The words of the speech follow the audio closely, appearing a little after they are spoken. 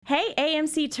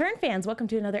AMC Turn fans, welcome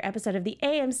to another episode of the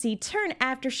AMC Turn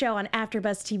After Show on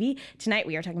AfterBuzz TV. Tonight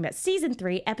we are talking about Season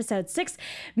 3, Episode 6,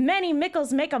 Many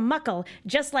Mickles Make a Muckle.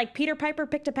 Just like Peter Piper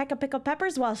picked a peck of pickled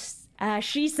peppers while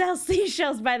she sells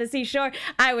seashells by the seashore.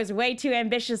 I was way too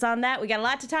ambitious on that. We got a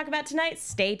lot to talk about tonight.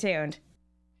 Stay tuned.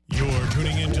 You're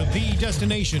tuning into the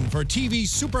destination for TV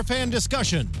superfan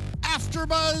discussion,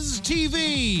 AfterBuzz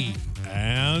TV.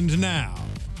 And now,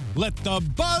 let the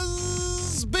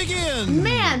buzz begin.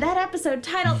 Man, that episode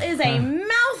title is a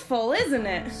mouthful, isn't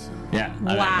it? Yeah.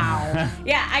 Wow.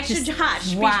 Yeah, I should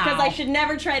hush because I should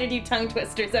never try to do tongue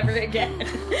twisters ever again.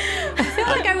 I feel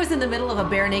like I was in the middle of a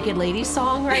Bare Naked Ladies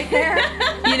song right there.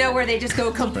 You know, where they just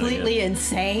go completely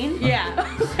insane.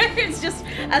 Yeah. It's just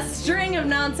a string of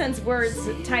nonsense words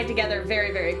tied together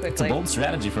very, very quickly. It's a bold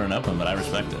strategy for an open, but I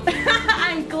respect it.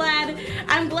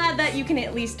 I'm glad that you can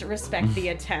at least respect the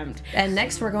attempt. And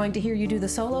next we're going to hear you do the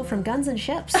solo from Guns and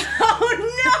Ships.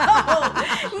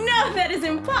 Oh, no! No, that is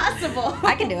impossible.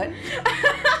 I can do it.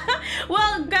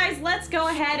 Well, guys, let's go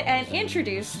ahead and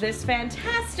introduce this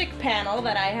fantastic panel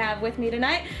that I have with me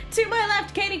tonight. To my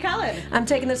left, Katie Cullen. I'm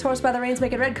taking this horse by the reins,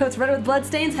 making red coats red with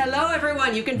bloodstains. Hello,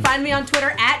 everyone. You can find me on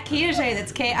Twitter at Kiaxet.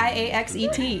 That's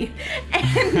Kiaxet.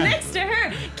 And next to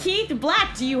her, Keith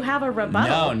Black. Do you have a rebuttal?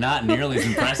 No, not nearly as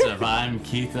impressive. I'm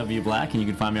Keith W. Black, and you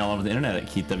can find me all over the internet at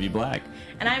Keith W. Black.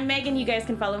 And I'm Megan. You guys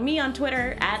can follow me on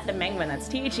Twitter at TheMenguin. That's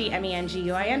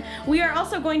TheMenguin. We are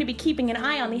also going to be keeping an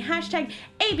eye on the hashtag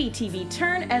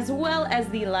ABTVTurn as well as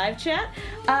the live chat.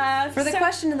 For the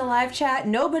question in the live chat,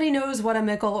 nobody knows what a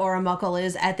mickle or a muckle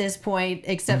is at this point,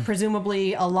 except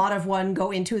presumably a lot of one go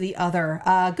into the other.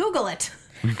 Google it.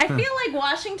 I feel like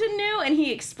Washington knew, and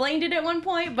he explained it at one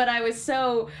point, but I was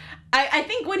so... I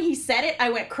think when he said it,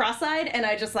 I went cross-eyed, and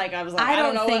I was like, I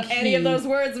don't know what any of those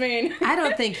words mean. I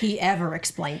don't think he ever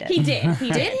explained it. He did.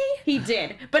 Did he? He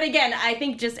did. But again, I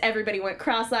think just everybody went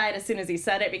cross-eyed as soon as he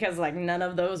said it, because, like, none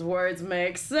of those words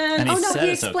make sense. He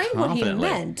explained what he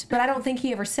meant, but I don't think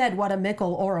he ever said what a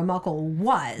mickle or a muckle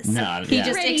was. No, he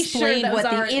just explained what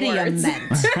the idiom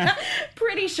meant.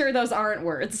 Pretty sure those aren't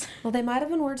words. Well, they might have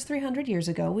been words 300 years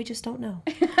ago. We just don't know.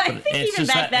 I think even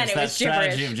back then it was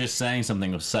gibberish. Strategy of just saying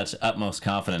something with such utmost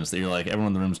confidence that you're like, everyone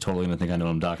in the room's totally going to think I know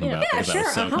what I'm talking about because I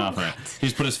was so confident. He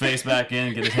just put his face back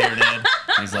in, get his hair did.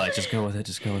 He's like, just go with it,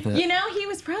 just go with it. You know, he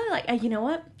was probably like, you know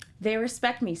what? They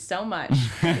respect me so much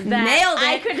that Nailed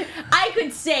it. I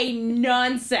could say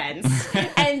nonsense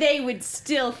and they would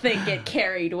still think it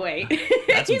carried weight.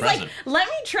 That's He's impressive. like, let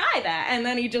me try that. And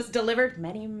then he just delivered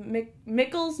many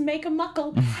mickles make a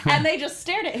muckle. And they just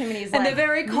stared at him and he's like, the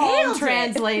very calm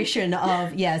translation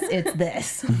of, yes, it's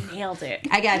this. Nailed it.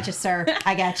 I got you, sir.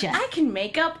 I got you. I can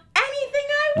make up anything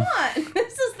I want.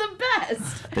 This is the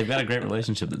best. They've got a great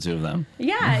relationship, the two of them.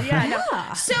 Yeah.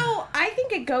 No. So I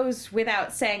think it goes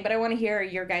without saying, but I want to hear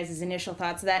your guys' initial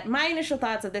thoughts. My initial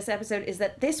thoughts of this episode is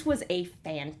that this was a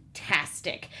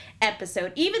fantastic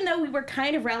episode, even though we were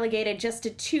kind of relegated just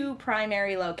to two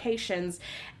primary locations.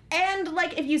 And,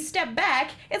 like, if you step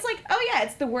back, it's like, oh, yeah,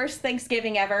 it's the worst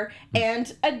Thanksgiving ever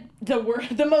and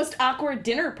the most awkward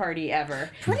dinner party ever.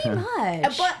 Pretty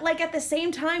much. But, like, at the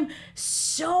same time,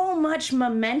 so much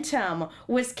momentum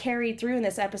was carried through in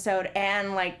this episode.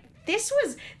 And, like,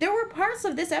 there were parts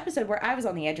of this episode where I was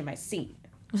on the edge of my seat.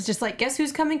 It was just like, guess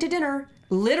who's coming to dinner?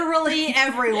 Literally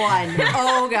everyone.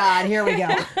 Oh, God, here we go.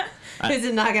 This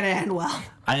is not going to end well.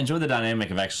 I enjoy the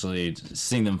dynamic of actually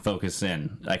seeing them focus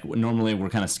in. Like, normally we're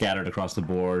kind of scattered across the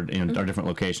board in our different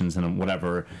locations and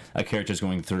whatever a character's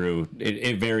going through.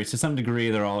 It varies to some degree.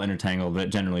 They're all intertangled, but it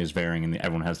generally is varying, and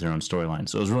everyone has their own storyline.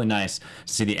 So it was really nice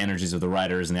to see the energies of the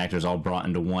writers and the actors all brought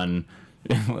into one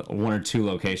or two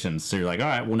locations. So you're like, all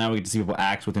right, well, now we get to see people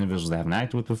act with individuals they haven't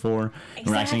acted with before. Exactly. And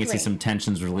we're actually going to see some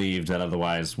tensions relieved that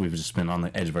otherwise we've just been on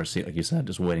the edge of our seat, like you said,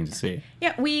 just waiting to see.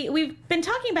 Yeah, we've been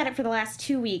talking about it for the last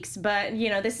 2 weeks, but, you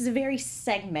know, this is a very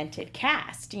segmented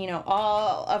cast. You know,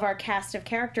 all of our cast of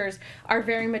characters are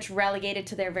very much relegated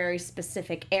to their very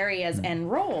specific areas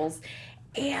and roles.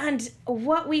 And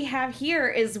what we have here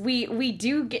is we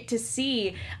do get to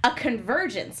see a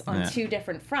convergence on two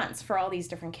different fronts for all these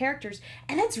different characters,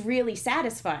 and that's really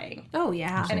satisfying. Oh,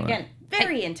 yeah. And again,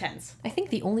 very intense. I think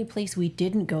the only place we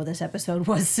didn't go this episode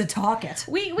was Setauket.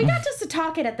 We got to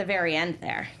Setauket at the very end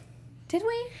there. Did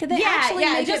we? Did they actually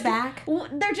make it back?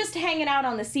 They're just hanging out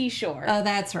on the seashore. Oh,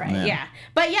 that's right. Yeah.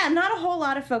 But yeah, not a whole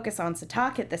lot of focus on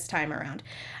Setauket this time around.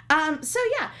 So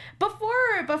yeah,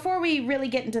 before we really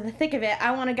get into the thick of it,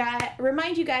 I want to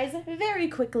remind you guys very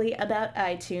quickly about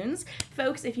iTunes.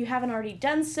 Folks, if you haven't already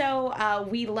done so,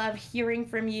 we love hearing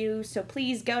from you. So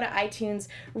please go to iTunes,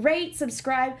 rate,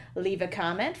 subscribe, leave a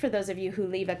comment. For those of you who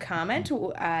leave a comment,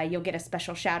 you'll get a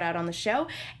special shout out on the show.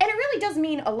 And it really does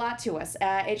mean a lot to us.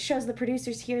 It shows the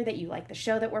producers here that you like the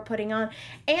show that we're putting on.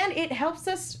 And it helps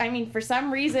us, I mean, for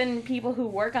some reason, people who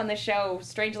work on the show,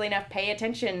 strangely enough, pay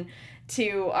attention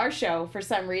to our show for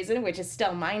some reason, which is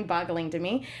still mind-boggling to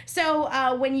me.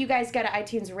 So when you guys go to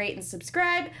iTunes, rate and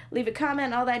subscribe, leave a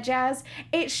comment, all that jazz,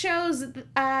 it shows them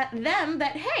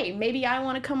that, hey, maybe I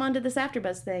want to come onto this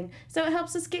AfterBuzz thing. So it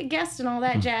helps us get guests and all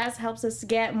that jazz, helps us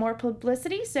get more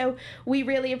publicity. So we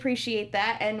really appreciate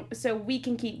that, and so we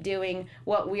can keep doing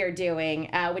what we are doing,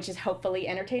 which is hopefully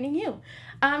entertaining you.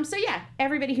 So yeah,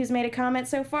 everybody who's made a comment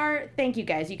so far, thank you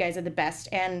guys. You guys are the best.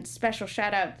 And special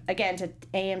shout out again to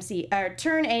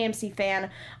Turn AMC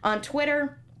Fan on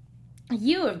Twitter.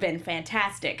 You have been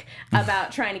fantastic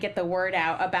about trying to get the word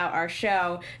out about our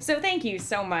show. So thank you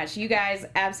so much. You guys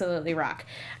absolutely rock.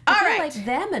 All right. Like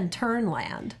them and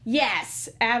Turnland. Yes,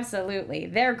 absolutely.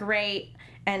 They're great.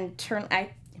 And it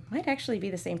might actually be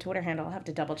the same Twitter handle. I'll have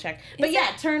to double check. But yeah,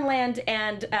 Turnland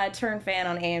and Turn Fan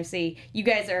on AMC. You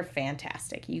guys are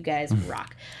fantastic. You guys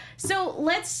rock. So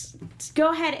let's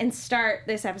go ahead and start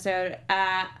this episode.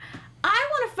 I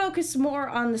want to focus more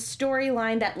on the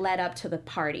storyline that led up to the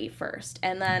party first,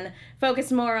 and then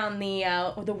focus more on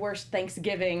the worst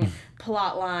Thanksgiving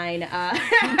plot line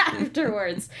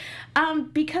afterwards,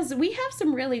 because we have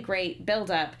some really great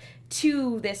build-up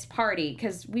to this party,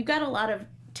 because we've got a lot of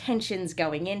tensions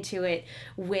going into it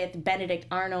with Benedict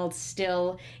Arnold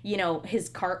still, his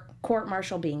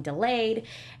court-martial being delayed,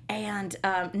 and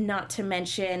not to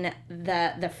mention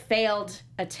the failed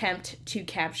attempt to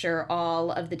capture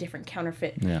all of the different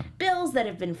counterfeit bills that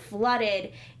have been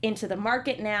flooded into the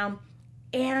market now.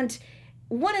 And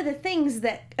one of the things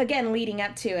that, again, leading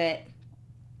up to it,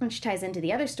 which ties into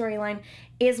the other storyline,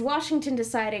 is Washington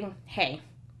deciding, hey,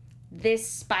 this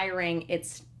spy ring,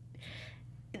 it's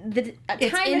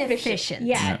inefficient.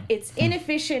 Yeah, it's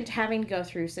inefficient having to go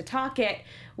through Setauket.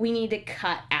 We need to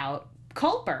cut out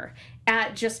Culper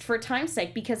just for time's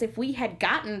sake, because if we had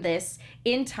gotten this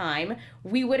in time,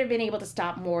 we would have been able to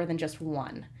stop more than just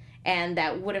one, and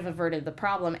that would have averted the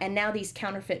problem. And now these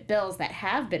counterfeit bills that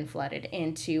have been flooded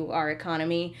into our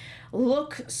economy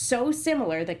look so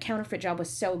similar, the counterfeit job was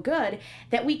so good,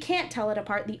 that we can't tell it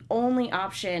apart. The only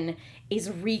option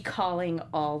is recalling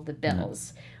all the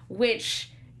bills,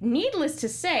 which, needless to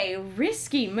say,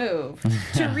 risky move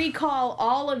to recall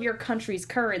all of your country's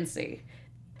currency.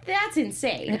 That's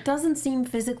insane. It doesn't seem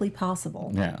physically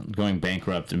possible. Yeah, going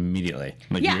bankrupt immediately.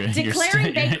 Like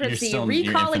declaring bankruptcy,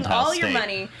 recalling all your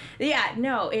money. Yeah,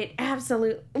 no, it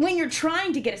absolutely... When you're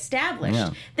trying to get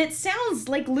established, that sounds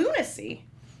like lunacy.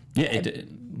 Yeah,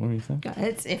 what do you think?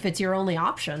 If it's your only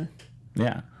option.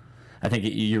 Yeah. I think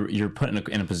you're put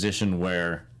in a position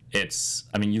where it's,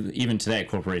 I mean, even today,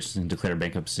 corporations can declare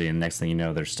bankruptcy, and next thing you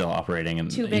know, they're still operating. And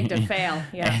too big to fail.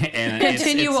 Yeah. And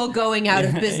Continual going out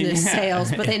of business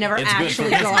sales, but they never actually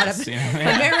go out of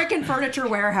American Furniture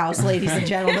Warehouse, ladies and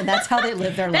gentlemen. That's how they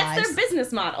live their lives. That's their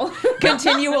business model.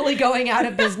 Continually going out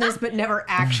of business, but never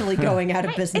actually going out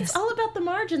of business. It's all about the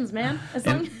margins, man. I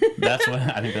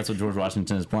think that's what George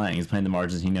Washington is playing. He's playing the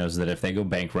margins. He knows that if they go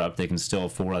bankrupt, they can still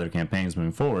afford other campaigns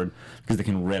moving forward, because they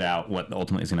can rid out what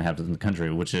ultimately is going to happen in the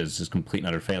country, which is just complete and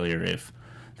utter failure if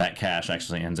that cash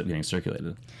actually ends up getting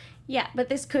circulated. Yeah, but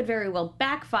this could very well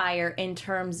backfire in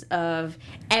terms of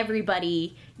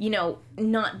everybody,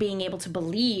 not being able to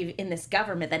believe in this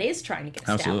government that is trying to get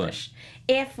established. Absolutely.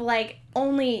 If,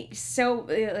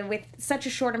 with such a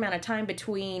short amount of time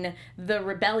between the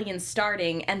rebellion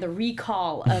starting and the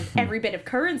recall of every bit of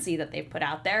currency that they've put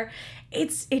out there,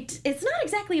 it's not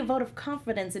exactly a vote of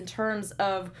confidence in terms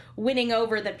of winning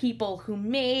over the people who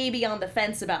may be on the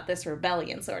fence about this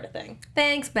rebellion sort of thing.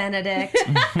 Thanks, Benedict.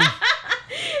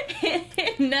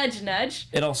 Nudge, nudge.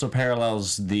 It also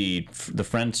parallels the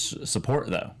French support,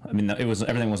 though. I mean,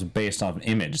 everything was based off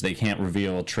image. They can't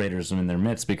reveal traitors in their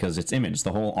midst because it's image.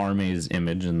 The whole army's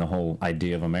image and the whole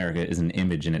idea of America is an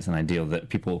image, and it's an ideal that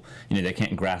people, they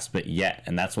can't grasp it yet,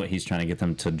 and that's what he's trying to get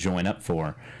them to join up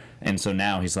for. And so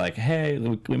now he's like, hey,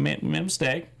 we made a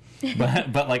mistake.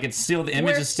 But like, it's still, the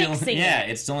image is still,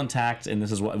 it's still intact, and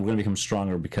this is what we're going to become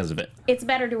stronger because of it. It's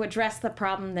better to address the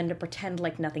problem than to pretend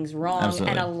like nothing's wrong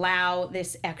and allow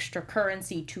this extra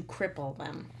currency to cripple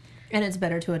them. And it's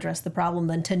better to address the problem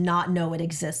than to not know it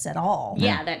exists at all.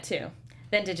 Yeah, that too.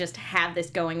 Than to just have this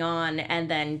going on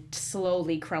and then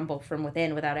slowly crumble from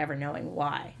within without ever knowing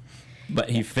why. But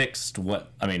he fixed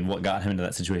what got him into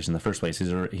that situation in the first place.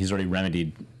 He's already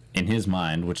remedied in his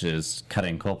mind, which is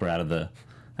cutting Culper out of the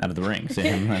ring.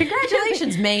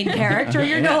 Congratulations, main character.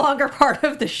 You're no longer part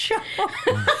of the show.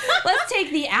 Let's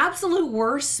take the absolute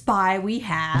worst spy we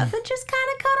have and just kind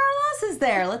of cut our losses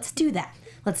there. Let's do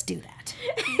that.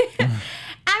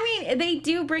 I mean, they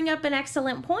do bring up an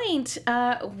excellent point.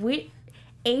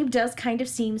 Abe does kind of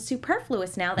seem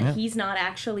superfluous now that he's not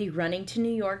actually running to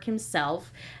New York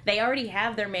himself. They already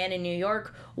have their man in New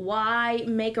York. Why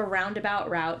make a roundabout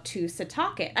route to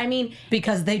Setauket? I mean...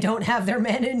 Because they don't have their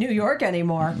man in New York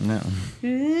anymore. No.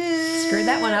 Screwed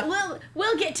that one up.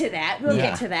 We'll get to that.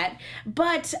 Get to that.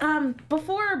 But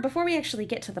before we actually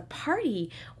get to the party,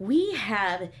 we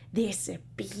have this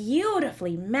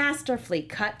beautifully, masterfully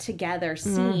cut together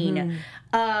scene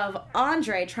of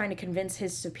Andre trying to convince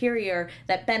his superior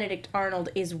that Benedict Arnold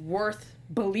is worth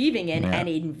believing in and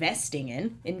investing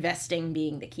in, investing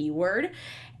being the key word.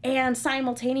 And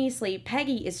simultaneously,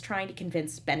 Peggy is trying to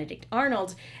convince Benedict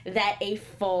Arnold that a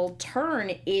full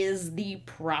turn is the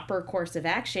proper course of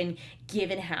action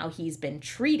given how he's been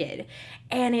treated.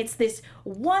 And it's this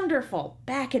wonderful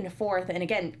back and forth. And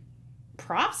again,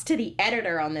 props to the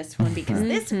editor on this one because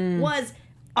this was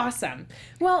awesome.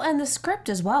 Well, and the script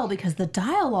as well, because the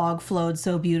dialogue flowed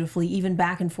so beautifully, even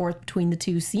back and forth between the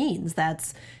two scenes.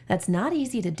 That's not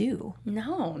easy to do.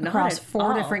 No, not across at 4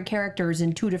 all. different characters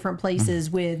in 2 different places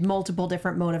with multiple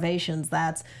different motivations.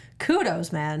 That's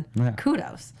kudos, man. Yeah.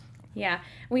 Kudos. Yeah,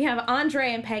 we have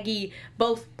Andre and Peggy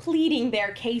both pleading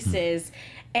their cases.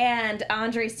 And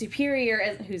Andre's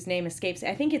superior, whose name escapes,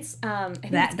 I think it's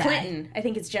Clinton. I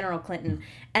think it's General Clinton.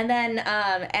 And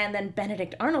then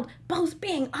Benedict Arnold, both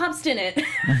being obstinate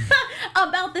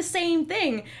about the same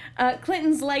thing.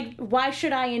 Clinton's like, why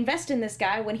should I invest in this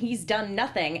guy when he's done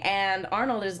nothing? And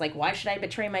Arnold is like, why should I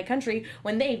betray my country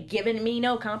when they've given me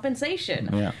no compensation?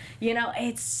 Yeah. You know,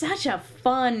 it's such a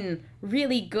fun,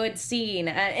 really good scene.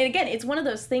 And again, it's one of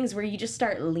those things where you just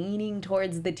start leaning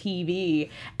towards the TV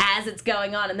as it's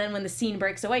going on. And then when the scene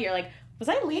breaks away, you're like, was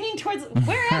I leaning towards,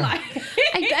 where am I?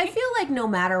 I feel like no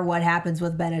matter what happens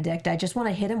with Benedict, I just want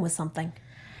to hit him with something.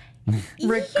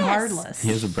 Regardless.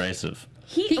 He is abrasive.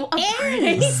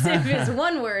 Abrasive is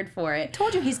one word for it.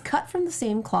 Told you he's cut from the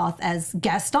same cloth as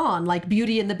Gaston, like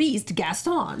Beauty and the Beast,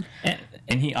 Gaston.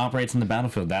 And he operates in the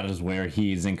battlefield. That is where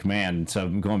he's in command. So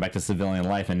going back to civilian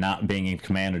life and not being in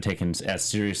command or taken as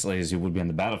seriously as you would be on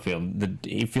the battlefield,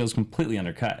 he feels completely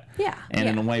undercut. Yeah. And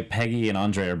in a way, Peggy and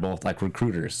Andre are both like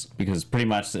recruiters because pretty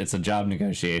much it's a job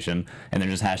negotiation and they're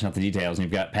just hashing out the details. And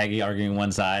you've got Peggy arguing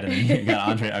one side and you've got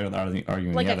Andre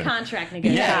arguing like the other. Like a contract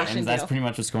negotiation. Yeah, and that's pretty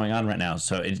much what's going on right now.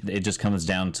 So it just comes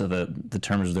down to the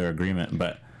terms of their agreement.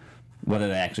 But whether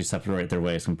they actually separate their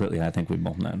ways completely, I think we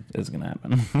both know is going to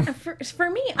happen. For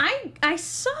me, I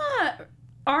saw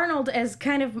Arnold as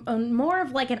kind of more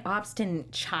of like an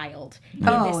obstinate child in this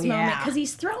moment because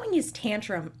he's throwing his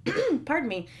tantrum. Pardon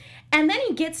me. And then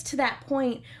he gets to that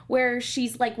point where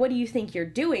she's like, what do you think you're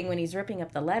doing, when he's ripping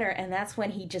up the letter? And that's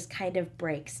when he just kind of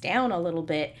breaks down a little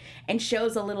bit and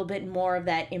shows a little bit more of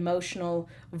that emotional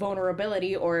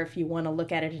vulnerability, or if you want to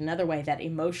look at it another way, that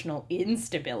emotional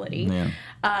instability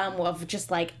of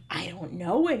just like, I don't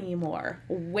know anymore.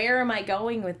 Where am I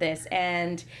going with this?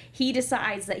 And he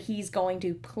decides that he's going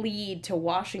to plead to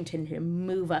Washington to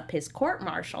move up his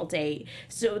court-martial date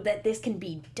so that this can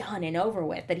be done and over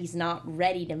with, that he's not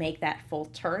ready to make that full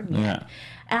turn yet.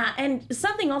 And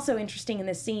something also interesting in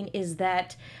this scene is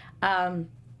that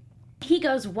he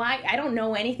goes, why? I don't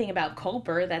know anything about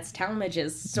Culper. That's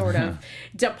Talmadge's sort of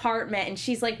department. And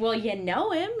she's like, well, you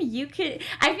know him. You could.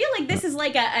 I feel like this is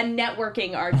like a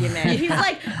networking argument. He's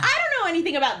like, I don't know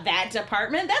anything about that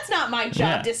department. That's not my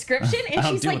job description. And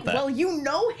she's like, well, you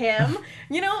know him.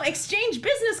 You know, exchange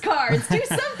business cards. Do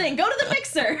something. Go to the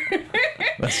mixer.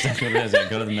 That's definitely what it is. Yeah,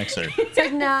 go to the mixer. It's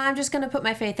like, nah, I'm just going to put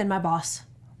my faith in my boss.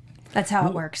 That's how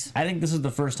it works. I think this is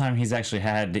the first time he's actually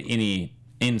had any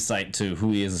insight to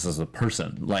who he is as a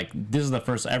person. Like, this is the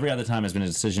first. Every other time has been a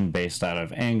decision based out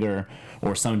of anger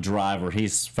or some drive where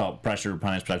he's felt pressure or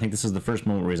punished. But I think this is the first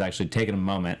moment where he's actually taken a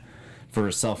moment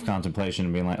for self-contemplation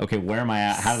and being like, okay, where am I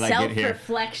at? How did I get here?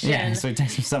 Self-reflection. Yeah, so he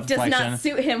takes some self-reflection. Does not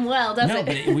suit him well, does it? No,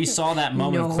 but we saw that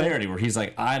moment of clarity where he's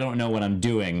like, I don't know what I'm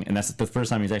doing. And that's the first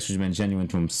time he's actually been genuine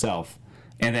to himself.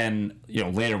 And then,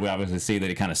 later we obviously see that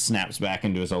he kind of snaps back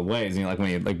into his old ways, when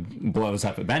he blows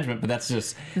up at Benjamin. But that's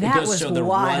just, it goes to show there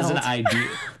was an idea,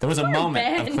 there was a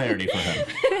moment of clarity for him.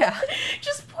 Yeah.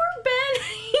 Just poor Ben.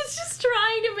 He's just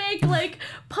trying to make like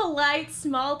polite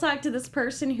small talk to this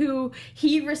person who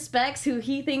he respects, who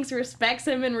he thinks respects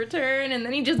him in return, and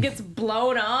then he just gets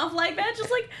blown off like that.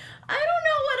 Just like, I don't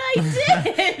know what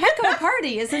I did. Heck of a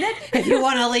party, isn't it? If you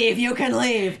want to leave, you can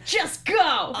leave. Just go.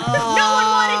 No one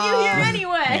wanted you here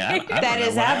anyway. Yeah, That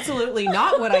is absolutely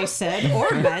not what I said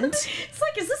or meant. It's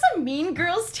like, is this a Mean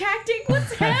Girls tactic?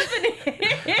 What's happening?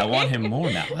 I want him more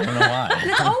now. I don't know why.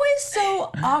 It's always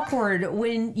so awkward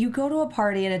when you go to a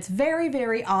party and it's very,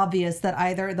 very obvious that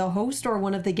either the host or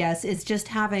one of the guests is just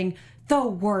having the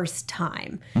worst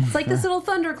time. It's like this little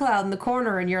thundercloud in the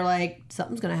corner, and you're like,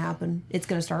 something's going to happen. It's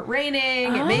going to start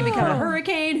raining. It may become a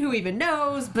hurricane. Who even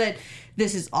knows? But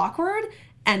this is awkward,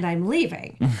 and I'm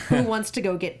leaving. Who wants to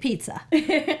go get pizza?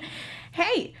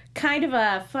 Hey, kind of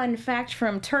a fun fact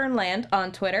from Turnland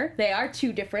on Twitter. They are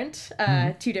two different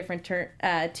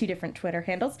Twitter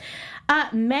handles.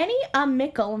 Many a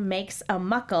mickle makes a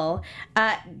muckle.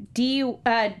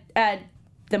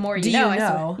 The more you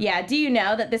know. Do you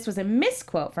know that this was a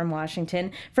misquote from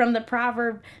Washington from the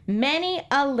proverb, many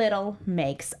a little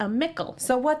makes a mickle.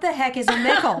 So what the heck is a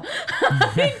mickle?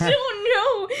 I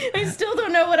don't know. I still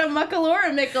don't know what a muckle or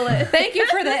a mickle is. Thank you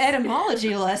for the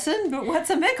etymology lesson, but what's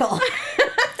a mickle?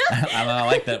 I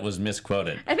like that was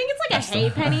misquoted. I think it's like a hay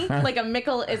penny. Like a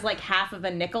mickle is like half of a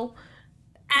nickel.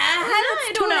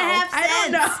 I don't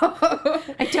know.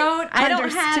 I don't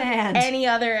understand. Have any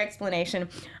other explanation.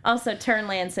 Also,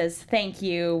 Turnland says, thank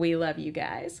you. We love you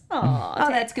guys. Aww, oh,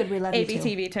 that's good. We love you too.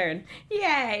 ABTV Turn.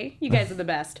 Yay. You guys are the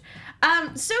best.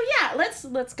 So yeah,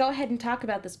 let's go ahead and talk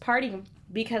about this party,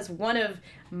 because one of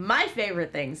my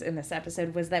favorite things in this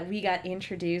episode was that we got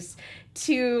introduced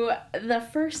to the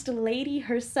first lady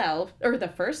herself, or the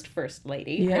first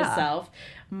lady herself,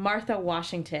 Martha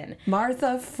Washington.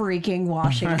 Martha freaking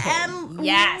Washington. And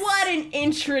what an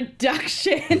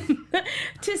introduction,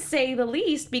 to say the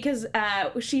least, because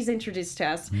she's introduced to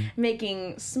us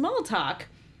making small talk,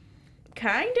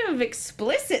 kind of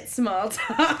explicit small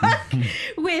talk,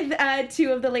 with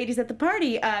two of the ladies at the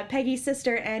party, Peggy's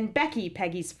sister and Becky,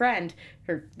 Peggy's friend,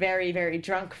 her very, very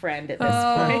drunk friend at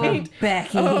this point.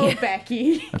 Becky. Oh,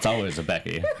 Becky. It's always a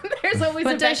Becky. There's always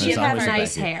But a does Becky. she have always a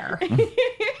nice Becky. hair?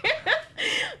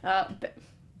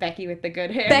 Becky with the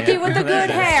good hair. Becky with the good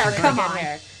hair. Really Come good on.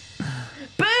 hair.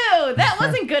 Boo! That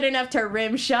wasn't good enough to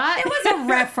rim shot. It was a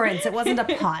reference. It wasn't a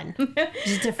pun.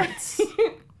 There's a difference.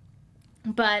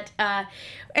 But,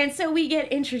 and so we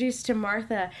get introduced to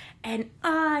Martha, and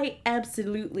I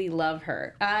absolutely love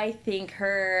her. I think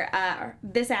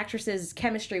this actress's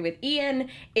chemistry with Ian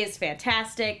is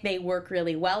fantastic. They work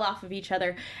really well off of each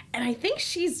other, and I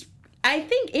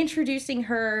think introducing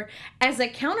her as a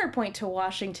counterpoint to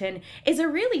Washington is a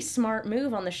really smart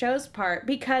move on the show's part,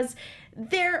 because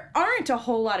there aren't a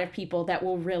whole lot of people that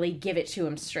will really give it to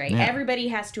him straight. Yeah. Everybody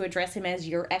has to address him as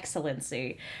Your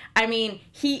Excellency. I mean,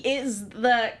 he is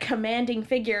the commanding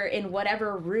figure in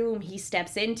whatever room he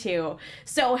steps into.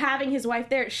 So having his wife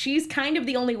there, she's kind of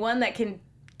the only one that can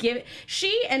give it.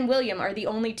 She and William are the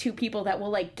only two people that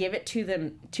will like give it to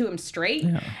him straight.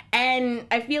 Yeah. And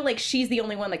I feel like she's the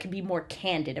only one that can be more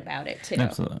candid about it too.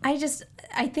 Absolutely.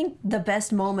 I think the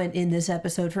best moment in this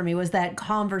episode for me was that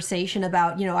conversation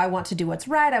about, I want to do what's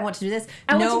right. I want to do this.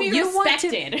 I want to be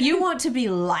respected. You want to be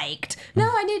liked. No,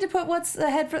 I need to put what's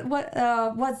ahead for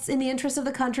what's in the interest of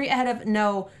the country ahead of.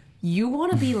 No, you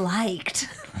want to be liked.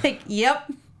 Like,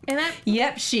 yep.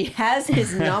 Yep, she has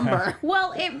his number.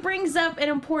 Well, it brings up an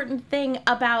important thing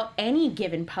about any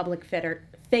given public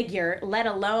figure, let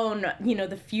alone,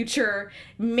 the future,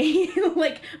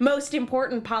 most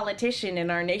important politician in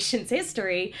our nation's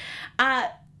history,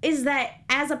 is that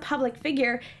as a public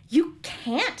figure, you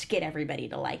can't get everybody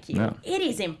to like you. No. It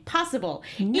is impossible.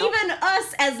 Nope. Even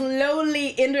us as lowly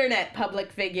internet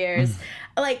public figures,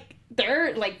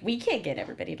 we can't get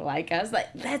everybody to like us.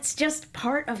 That's just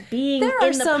part of being in the public eye. There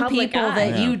are some people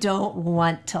that you don't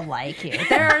want to like you.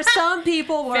 There are some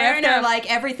people where if they're like,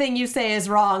 everything you say is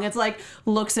wrong, it's like,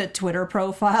 looks at Twitter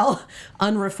profile,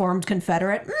 unreformed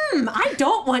Confederate. I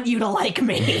don't want you to like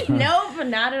me. Nope,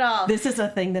 not at all. This is a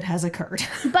thing that has occurred.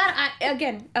 But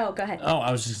go ahead. Oh,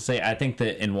 I was just going to say, I think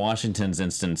that in Washington's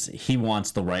instance, he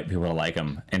wants the right people to like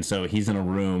him. And so he's in a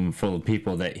room full of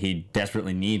people that he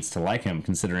desperately needs to like him,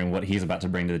 considering what he's about to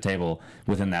bring to the table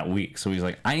within that week. So he's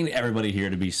like, I need everybody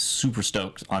here to be super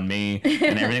stoked on me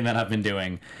and everything that I've been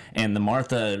doing. And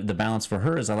the balance for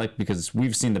her is I like, because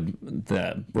we've seen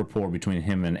the rapport between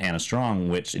him and Anna Strong,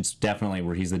 which it's definitely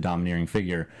where he's the domineering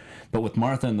figure. But with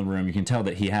Martha in the room, you can tell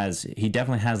that he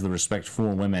definitely has the respect for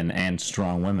women and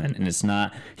strong women. And he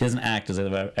doesn't act as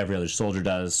every other soldier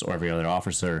does or every other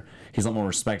officer. He's a lot more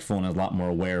respectful and a lot more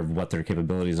aware of what their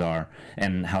capabilities are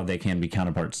and how they can be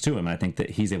counterparts to him. And I think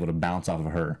that he's able to bounce off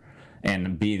of her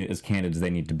and be as candid as they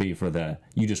need to be for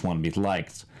you just want to be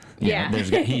liked. You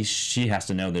know, she has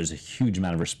to know there's a huge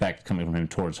amount of respect coming from him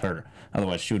towards her.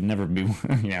 Otherwise, she would never be,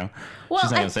 you know. Well,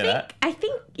 she's not going to say that. I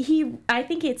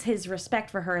think it's his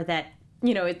respect for her that,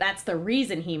 you know, that's the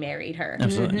reason he married her.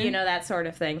 Absolutely. You know, that sort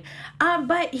of thing.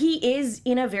 But he is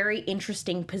in a very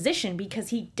interesting position because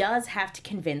he does have to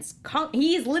convince...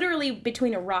 he is literally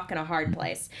between a rock and a hard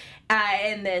place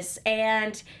in this.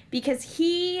 And because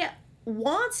he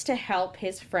wants to help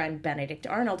his friend Benedict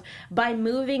Arnold by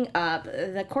moving up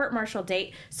the court-martial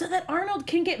date so that Arnold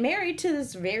can get married to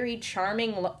this very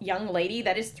charming young lady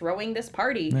that is throwing this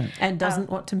party. And doesn't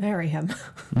want to marry him.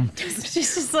 She's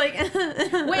just like...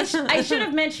 Which, I should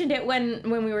have mentioned it when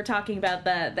we were talking about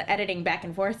the editing back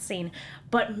and forth scene,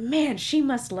 but man, she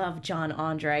must love John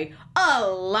Andre a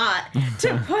lot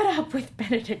to put up with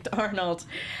Benedict Arnold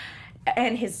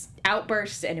and his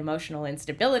outbursts and emotional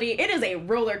instability. It is a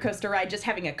roller coaster ride just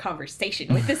having a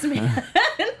conversation with this man.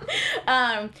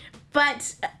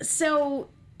 But so,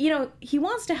 you know, he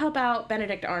wants to help out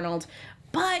Benedict Arnold,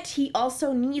 but he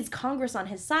also needs Congress on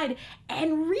his side.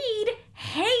 And Reed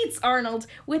hates Arnold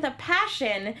with a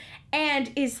passion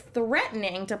and is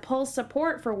threatening to pull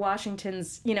support for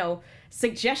Washington's, you know,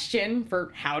 suggestion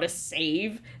for how to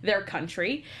save their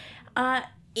country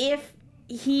if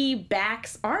he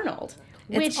backs Arnold.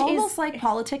 It's almost like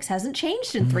politics hasn't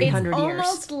changed in 300 years. It's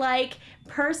almost like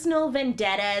personal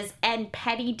vendettas and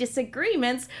petty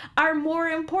disagreements are more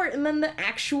important than the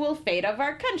actual fate of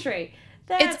our country.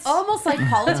 It's almost like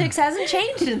politics hasn't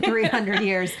changed in 300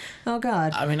 years. Oh,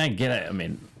 God. I mean, I get it. I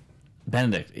mean,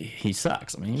 Benedict, he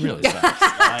sucks. I mean, he really sucks.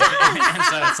 And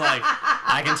so it's like,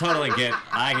 I can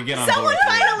get on board. Someone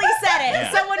finally said it.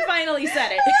 Yeah. Someone finally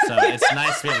said it. So it's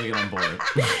nice to be able to get on board.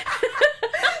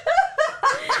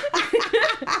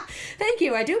 Thank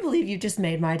you. I do believe you just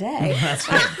made my day. That's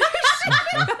good.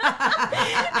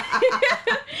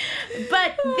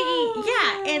 But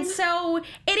and so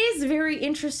it is very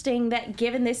interesting that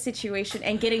given this situation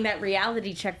and getting that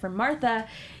reality check from Martha,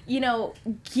 you know,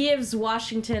 gives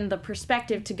Washington the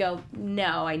perspective to go,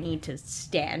 no, I need to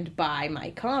stand by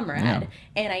my comrade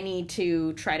and I need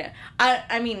to try to,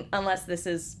 I mean, unless this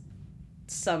is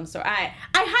some sort, I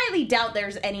highly doubt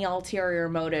there's any ulterior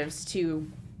motives to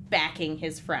backing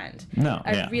his friend. No.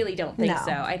 I really don't think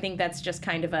so. I think that's just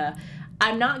kind of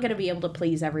I'm not going to be able to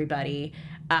please everybody.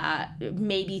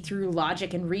 Maybe through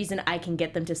logic and reason, I can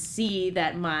get them to see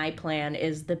that my plan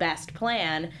is the best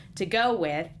plan to go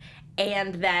with,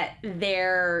 and that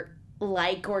their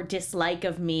like or dislike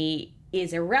of me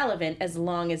is irrelevant as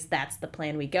long as that's the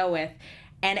plan we go with.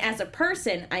 And as a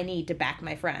person, I need to back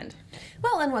my friend.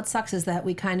 Well, and what sucks is that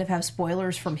we kind of have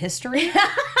spoilers from history,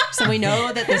 so we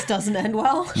know that this doesn't end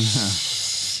well.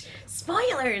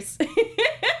 Spoilers!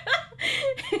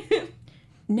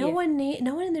 No one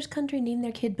in this country named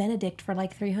their kid Benedict for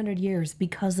like 300 years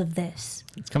because of this.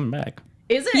 It's coming back.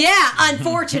 Is it? Yeah,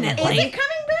 unfortunately. Is it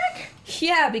coming back?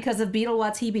 Yeah, because of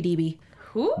Beetlewatts Heebie-Deebie.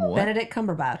 Who? What? Benedict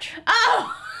Cumberbatch.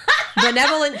 Oh!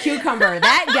 Benevolent Cucumber,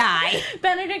 that guy.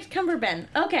 Benedict Cumberbatch.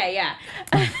 Okay, yeah.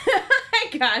 I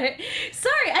got it.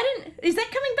 Sorry, is that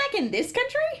coming back in this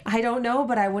country? I don't know,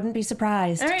 but I wouldn't be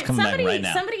surprised. All right, coming back right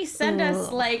now. somebody send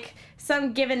us like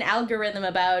some given algorithm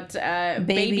about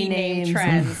baby name names.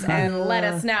 trends and let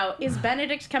us know. Is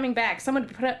Benedict coming back? Someone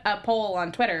put a poll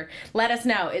on Twitter. Let us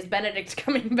know. Is Benedict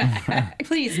coming back?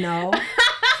 Please no.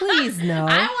 Please no.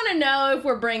 I want to know if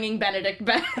we're bringing Benedict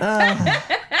back.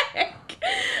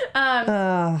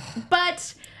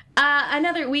 But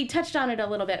we touched on it a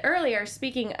little bit earlier.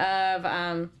 Speaking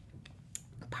of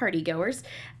party goers,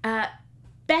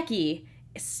 Becky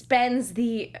spends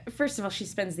the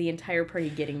entire party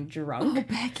getting drunk. Oh,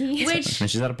 Becky. Which And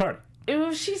she's at a party.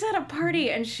 she's at a party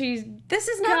and This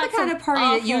is not the kind of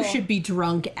party that you should be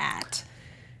drunk at.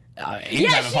 Any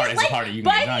type of party is a party you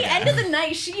can by get drunk the at. end of the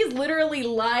night, she's literally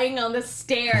lying on the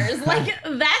stairs. Like,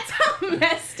 that's how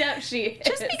messed up she is.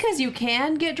 Just because you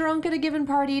can get drunk at a given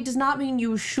party does not mean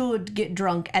you should get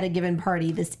drunk at a given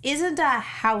party. This isn't a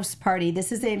house party.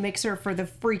 This is a mixer for the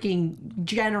freaking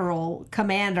general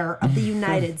commander of the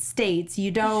United States.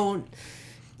 You don't.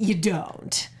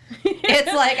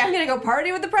 It's like, I'm going to go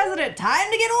party with the president.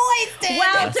 Time to get wasted.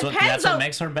 Well, That's what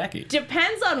makes her Becky.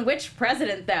 Depends on which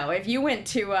president, though. If you went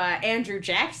to Andrew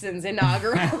Jackson's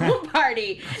inaugural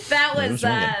party, that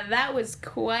was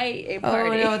quite a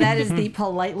party. Oh, no, that is the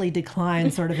politely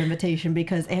declined sort of invitation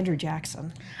because Andrew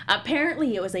Jackson.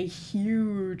 Apparently, it was a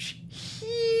huge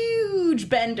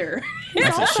bender. He's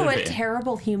As it also should a be.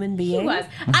 terrible human being. He was.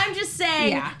 I'm just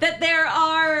saying Yeah. that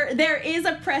there is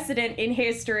a precedent in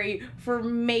history for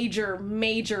major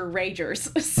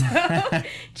ragers. So,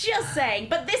 just saying.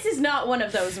 But this is not one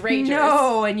of those ragers.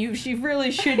 No, and she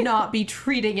really should not be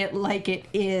treating it like it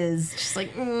is. Just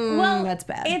like, Well, that's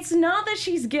bad. It's not that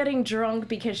she's getting drunk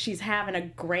because she's having a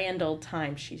grand old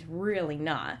time. She's really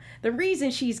not. The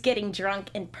reason she's getting drunk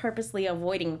and purposely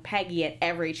avoiding Peggy at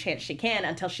every chance she can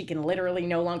until she can literally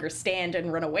no longer stand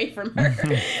and run away from her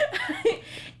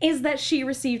is that she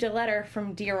received a letter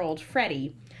from dear old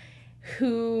Freddie,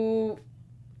 who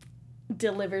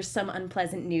delivers some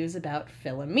unpleasant news about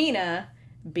Philomena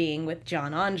being with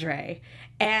John Andre.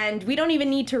 And we don't even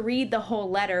need to read the whole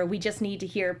letter. We just need to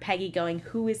hear Peggy going,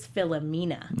 "Who is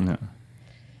Philomena?" No.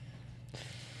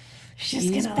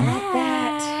 She's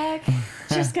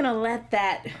gonna let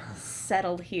that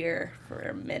settle here for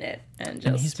a minute and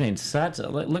And he's just being such a,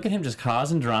 look at him just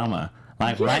causing drama.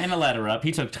 Like, writing a letter up.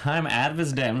 He took time out of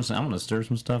his day. I'm going to stir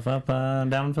some stuff up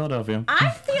down in Philadelphia.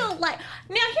 I feel like,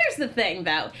 now here's the thing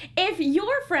though, if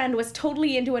your friend was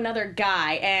totally into another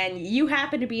guy and you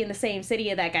happen to be in the same city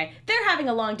as that guy, they're having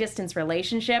a long distance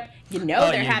relationship,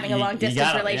 they're having a long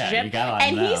distance relationship,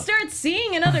 and he starts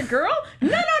seeing another girl,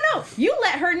 no, you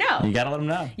let her know. You got to let him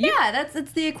know. Yeah,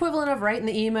 it's the equivalent of writing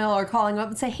the email or calling up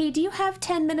and say, "Hey, do you have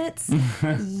 10 minutes?"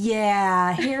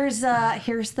 Yeah, here's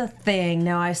the thing.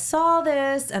 Now I saw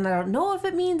this and I don't know if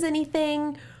it means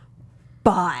anything,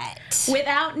 but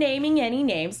Without naming any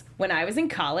names, when I was in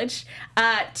college,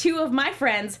 two of my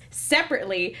friends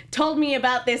separately told me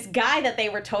about this guy that they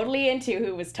were totally into,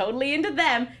 who was totally into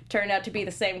them, turned out to be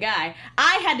the same guy.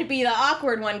 I had to be the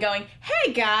awkward one going,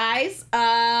 "Hey guys,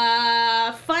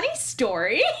 funny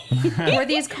story." were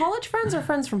these college friends or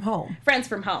friends from home? Friends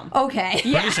from home. Okay.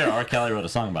 Pretty sure R. Kelly wrote a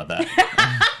song about that.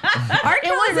 R.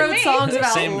 Kelly wrote me. songs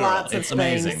about Same girl. lots of It's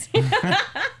things. amazing.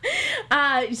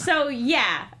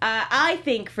 I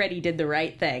think Freddie did the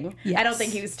right thing. Yes. I don't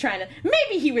think he was trying to.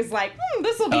 Maybe he was like,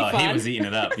 "This will be Oh, fun." he was eating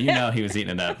it up. You know he was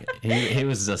eating it up. He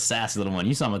was a sassy little one.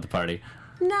 You saw him at the party.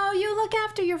 No, you look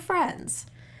after your friends.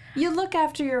 You look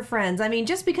after your friends. I mean,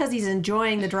 just because he's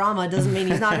enjoying the drama doesn't mean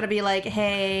he's not going to be like,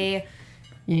 "Hey,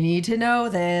 you need to know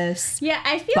this." Yeah,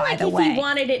 I feel By like the if way. he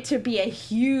wanted it to be a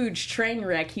huge train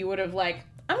wreck, he would have like,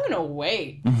 "I'm gonna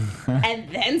wait and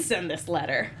then send this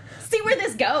letter. See where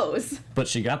this goes." But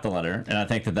she got the letter, and I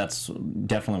think that's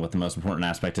definitely what the most important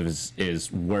aspect of is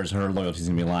where's her loyalties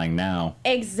going to be lying now.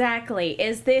 Exactly.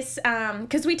 Is this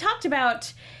because we talked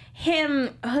about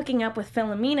him hooking up with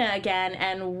Philomena again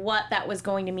and what that was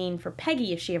going to mean for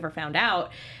Peggy if she ever found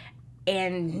out.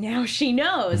 And now she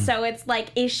knows. So it's like,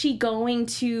 is she going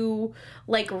to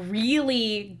like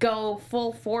really go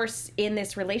full force in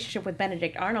this relationship with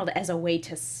Benedict Arnold as a way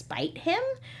to spite him?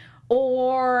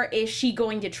 Or is she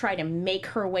going to try to make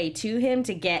her way to him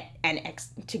to get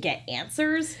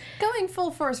answers? Going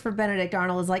full force for Benedict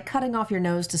Arnold is like cutting off your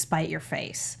nose to spite your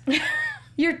face.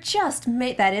 You're just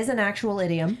that is an actual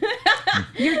idiom.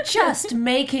 You're just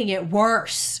making it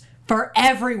worse for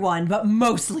everyone, but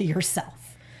mostly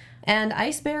yourself. And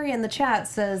Iceberry in the chat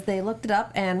says they looked it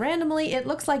up, and randomly it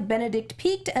looks like Benedict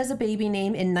peaked as a baby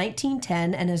name in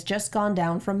 1910 and has just gone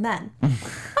down from then.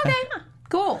 Okay,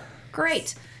 cool,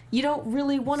 great. You don't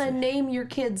really want to name your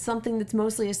kids something that's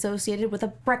mostly associated with a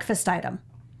breakfast item.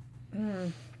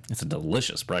 It's a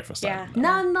delicious breakfast Yeah. item.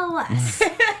 Nonetheless,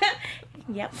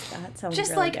 Yep, that sounds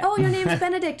just really like, good. "Oh, your name's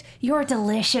Benedict. You're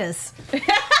delicious."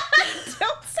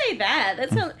 Don't say that.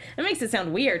 That makes it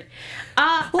sound weird.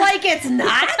 Like it's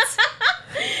not.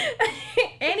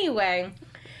 Anyway,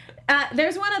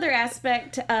 there's one other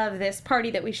aspect of this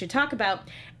party that we should talk about,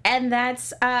 and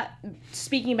that's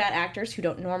speaking about actors who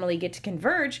don't normally get to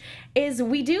converge, is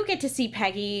we do get to see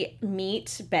Peggy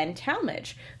meet Ben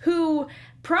Talmadge, who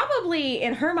probably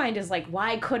in her mind is like,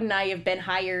 why couldn't I have been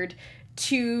hired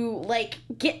to like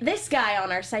get this guy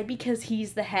on our side, because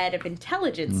he's the head of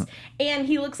intelligence and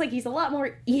he looks like he's a lot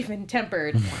more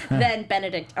even-tempered than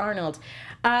Benedict Arnold.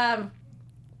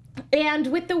 And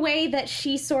with the way that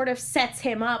she sort of sets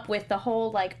him up with the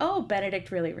whole like, "Oh, Benedict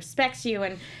really respects you,"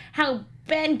 and how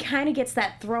Ben kind of gets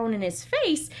that thrown in his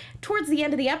face, towards the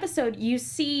end of the episode, you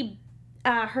see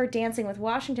her dancing with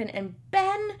Washington, and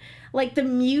Ben, like the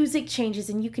music changes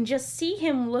and you can just see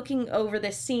him looking over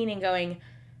this scene and going,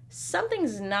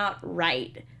 something's not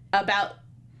right. about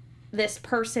this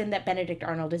person that Benedict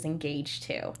Arnold is engaged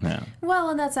to. Yeah. Well,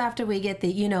 and that's after we get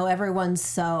the, everyone's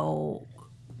so,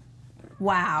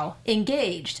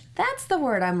 engaged. That's the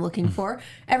word I'm looking for.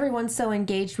 Everyone's so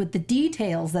engaged with the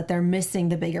details that they're missing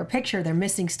the bigger picture. They're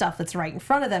missing stuff that's right in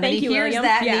front of them. Thank and he you, hears William.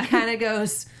 that Yeah. and he kind of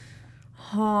goes,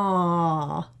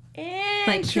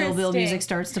 like Kill Bill music Interesting.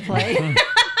 starts to play.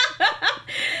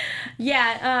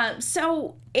 Yeah,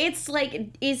 so it's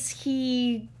like, is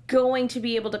he going to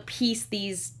be able to piece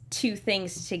these two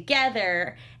things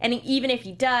together? And even if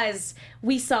he does,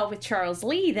 we saw with Charles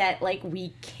Lee that, like,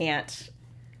 we can't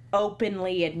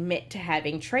openly admit to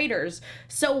having traitors.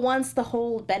 So once the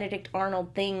whole Benedict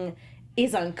Arnold thing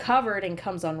is uncovered and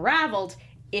comes unraveled,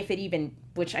 if it even,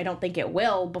 which I don't think it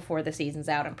will before the season's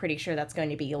out, I'm pretty sure that's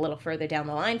going to be a little further down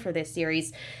the line for this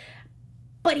series.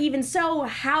 But even so,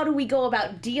 how do we go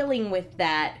about dealing with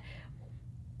that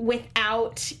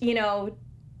without,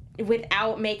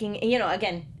 without making,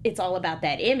 again, it's all about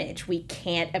that image. We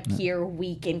can't appear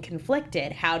weak and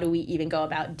conflicted. How do we even go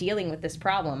about dealing with this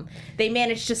problem? They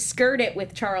managed to skirt it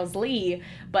with Charles Lee,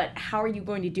 but how are you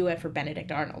going to do it for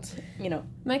Benedict Arnold?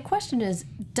 My question is,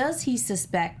 does he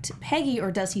suspect Peggy or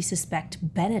does he suspect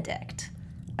Benedict?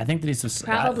 I think that he's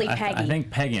Probably I Peggy. think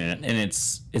Peggy, and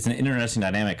it's an interesting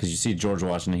dynamic because you see George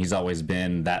Washington. He's always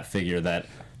been that figure that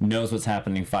knows what's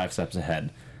happening 5 steps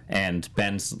ahead, and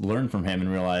Ben's learned from him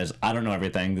and realized, I don't know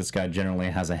everything. This guy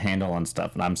generally has a handle on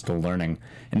stuff, and I'm still learning.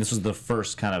 And this was the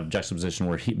first kind of juxtaposition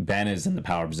where Ben is in the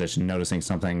power position, noticing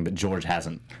something that George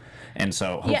hasn't. And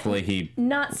so hopefully he...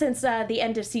 Not since the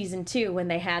end of season 2 when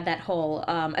they had that whole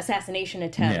assassination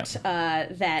attempt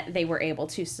that they were able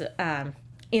to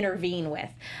intervene with.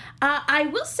 I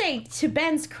will say, to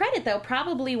Ben's credit, though,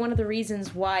 probably one of the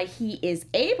reasons why he is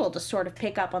able to sort of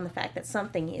pick up on the fact that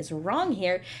something is wrong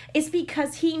here is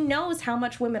because he knows how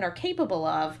much women are capable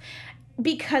of,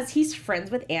 because he's friends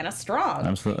with Anna Strong.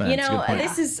 Absolutely. That's a good point.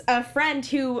 This is a friend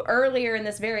who earlier in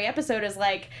this very episode is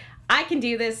like, I can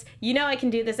do this, I can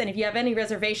do this, and if you have any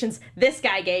reservations, this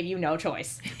guy gave you no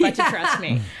choice but to trust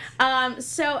me.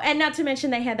 And not to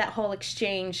mention they had that whole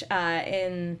exchange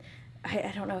in...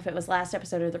 I don't know if it was last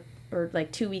episode or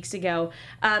like 2 weeks ago,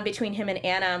 between him and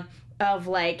Anna of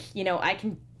like,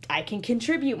 I can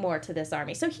contribute more to this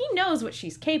army. So he knows what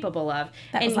she's capable of.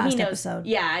 That was last episode.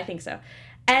 Yeah, I think so.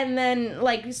 And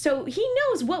then so he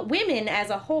knows what women as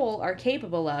a whole are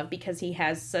capable of because he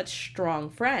has such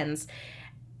strong friends.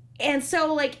 And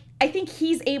so I think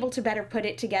he's able to better put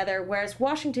it together, whereas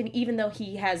Washington, even though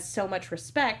he has so much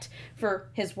respect for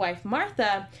his wife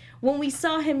Martha, when we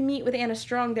saw him meet with Anna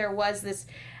Strong, there was this...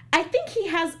 I think he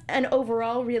has an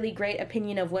overall really great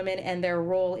opinion of women and their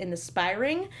role in the spy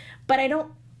ring, but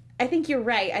I think you're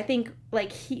right. I think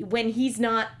when he's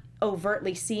not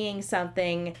overtly seeing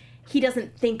something, he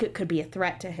doesn't think it could be a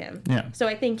threat to him. Yeah. So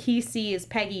I think he sees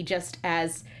Peggy just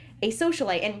as a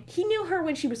socialite, and he knew her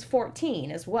when she was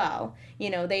 14 as well.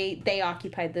 They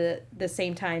occupied the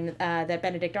same time that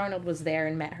Benedict Arnold was there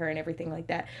and met her and everything like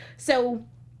that. So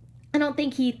I don't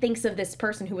think he thinks of this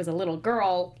person who was a little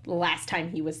girl last time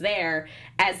he was there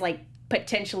as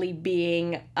potentially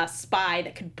being a spy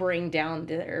that could bring down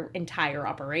their entire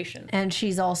operation. And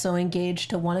she's also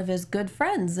engaged to one of his good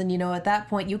friends. And, at that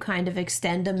point, you kind of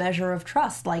extend a measure of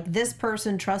trust. Like, this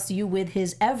person trusts you with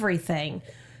his everything.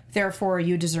 Therefore,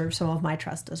 you deserve some of my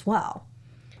trust as well.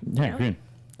 Yeah, agreed.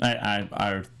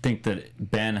 I think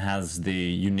that Ben has the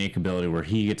unique ability where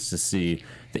he gets to see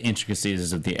the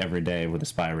intricacies of the everyday with the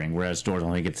spy ring, whereas George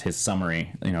only gets his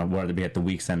summary, whether it be at the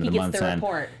week's end or the month's end.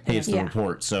 He gets the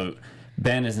report. So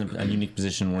Ben is in a unique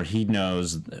position where he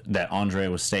knows that Andre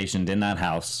was stationed in that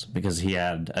house because he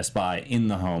had a spy in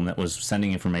the home that was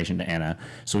sending information to Anna.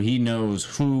 So he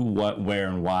knows who, what, where,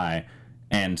 and why.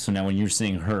 And so now when you're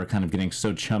seeing her kind of getting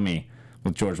so chummy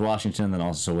with George Washington and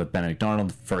also with Benedict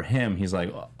Arnold, for him, he's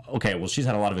like, okay, well, she's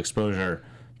had a lot of exposure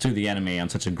to the enemy on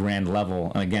such a grand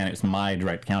level. And again, it's my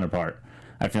direct counterpart.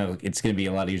 I feel like it's going to be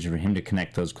a lot easier for him to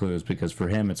connect those clues because for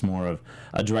him, it's more of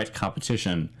a direct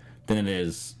competition than it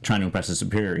is trying to impress his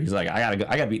superior. He's like, I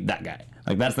gotta beat that guy.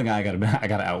 Like, that's the guy I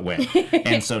gotta outwit.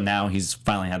 And so now he's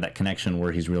finally had that connection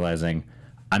where he's realizing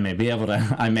I may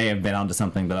have been onto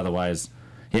something, but otherwise...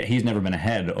 Yeah, he's never been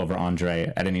ahead over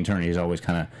Andre at any turn. He's always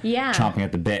kind of chomping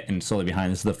at the bit and slowly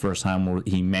behind. This is the first time where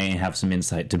he may have some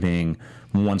insight to being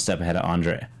one step ahead of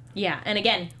Andre. Yeah, and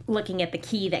again, looking at the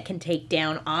key that can take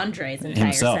down Andre's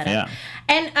entire setup. Yeah.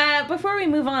 And before we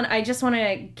move on, I just want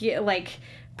to give,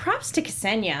 props to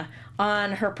Ksenia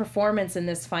on her performance in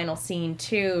this final scene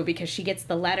too, because she gets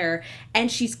the letter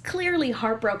and she's clearly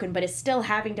heartbroken, but is still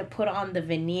having to put on the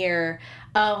veneer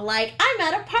of like, I'm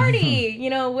at a party,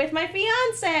 you know, with my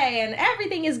fiance and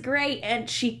everything is great, and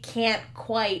she can't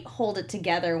quite hold it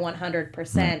together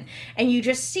 100%. And you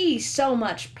just see so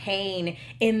much pain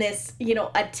in this, you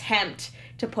know, attempt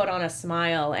to put on a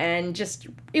smile, and just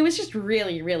it was just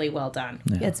really, really well done.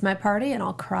 It's my party, and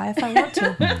I'll cry if I want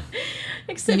to.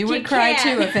 Except you would cry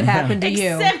can't. too if it happened to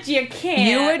you. Except you can't.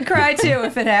 You would cry too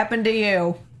if it happened to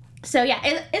you. So yeah,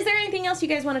 is there anything else you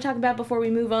guys want to talk about before we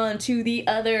move on to the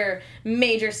other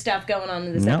major stuff going on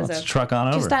in this episode? Let's truck on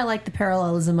over. Just I like the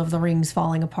parallelism of the rings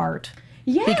falling apart.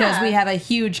 Yeah. Because we have a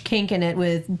huge kink in it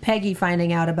with Peggy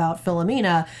finding out about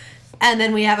Philomena. And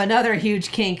then we have another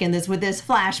huge kink in this with this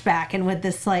flashback and with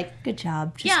this, like, good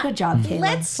job. Just good job, Caleb.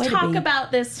 Let's Way to talk be.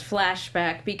 about this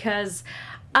flashback because,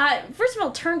 first of all,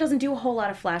 Turn doesn't do a whole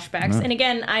lot of flashbacks. And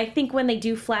again, I think when they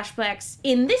do flashbacks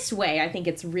in this way, I think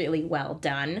it's really well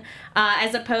done.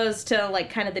 As opposed to, like,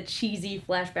 kind of the cheesy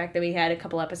flashback that we had a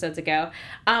couple episodes ago.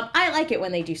 I like it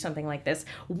when they do something like this.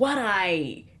 What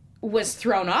I was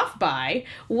thrown off by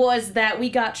was that we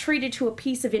got treated to a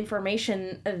piece of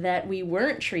information that we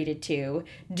weren't treated to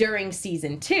during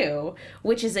season 2,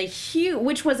 which was a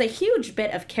huge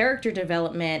bit of character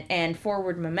development and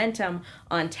forward momentum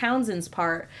on Townsend's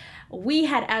part. We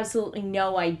had absolutely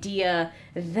no idea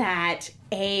that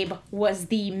Abe was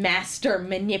the master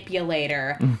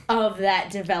manipulator of that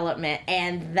development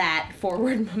and that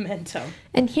forward momentum.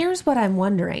 And here's what I'm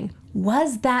wondering.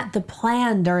 Was that the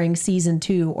plan during season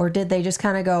 2, or did they just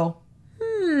kind of go,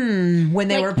 when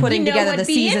they were putting together the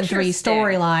season 3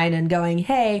 storyline and going,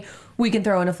 hey, we can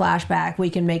throw in a flashback, we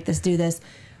can make this do this.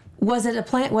 Was it a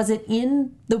plan? Was it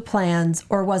in the plans,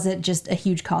 or was it just a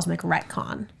huge cosmic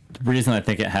retcon? The reason I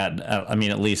think it had,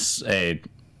 at least a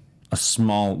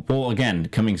small, well, again,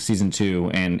 coming season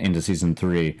 2 and into season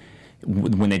 3,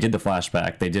 when they did the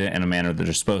flashback, they did it in a manner that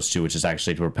they're supposed to, which is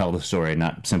actually to propel the story,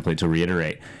 not simply to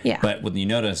reiterate. Yeah. But what you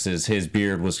notice is his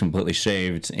beard was completely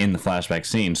shaved in the flashback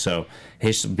scene, so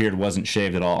his beard wasn't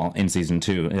shaved at all in season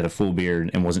 2. He had a full beard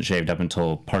and wasn't shaved up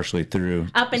until partially through.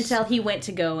 Up until he went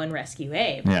to go and rescue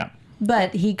Abe. Yeah.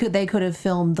 But they could have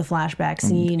filmed the flashback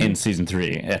scene In season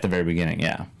 3, at the very beginning,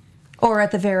 yeah. or at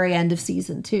the very end of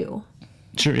season 2.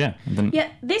 Sure, yeah. Yeah,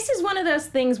 this is one of those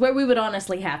things where we would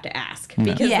honestly have to ask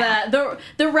because Yeah.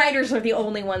 the writers are the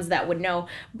only ones that would know.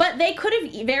 But they could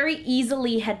have very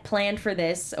easily had planned for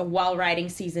this while writing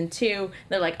season 2.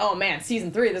 They're like, oh man,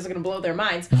 season 3, this is going to blow their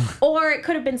minds. Or it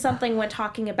could have been something when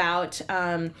talking about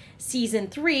season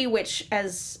 3, which,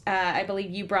 as I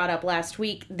believe you brought up last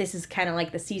week, this is kind of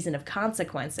like the season of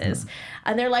consequences.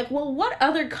 And they're like, well, what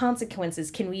other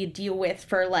consequences can we deal with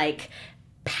for like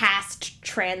past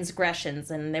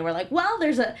transgressions? And they were like, well,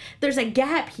 there's a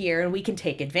gap here and we can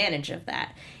take advantage of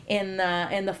that in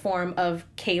the form of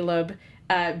Caleb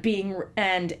being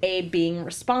and Abe being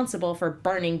responsible for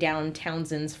burning down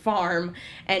Townsend's farm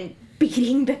and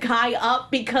beating the guy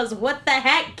up because what the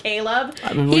heck, Caleb?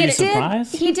 I mean, were you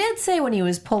surprised? He did say when he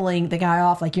was pulling the guy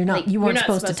off, like, you weren't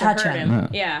supposed to touch hurt him.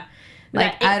 Yeah.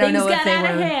 Like, That I don't know things if got they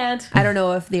out of were. hand. I don't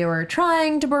know if they were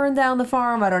trying to burn down the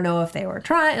farm. I don't know if they were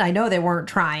trying. I know they weren't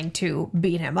trying to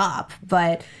beat him up,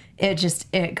 but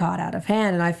it got out of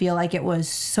hand, and I feel like it was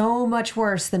so much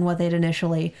worse than what they'd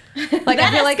initially. Like, That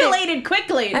I feel like escalated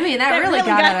quickly. I mean, that really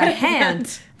got out of hand.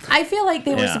 hand. I feel like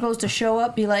they were Yeah. supposed to show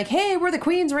up, be like, hey, we're the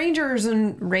Queen's Rangers,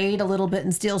 and raid a little bit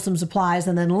and steal some supplies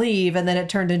and then leave, and then it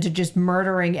turned into just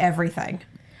murdering everything.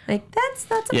 Like, that's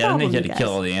a Yeah, I problem, didn't think you had you to guys. kill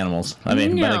all the animals. I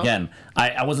mean, No. but again,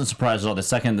 I wasn't surprised at all. The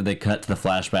second that they cut to the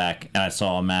flashback and I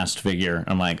saw a masked figure,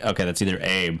 I'm like, okay, that's either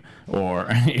Abe or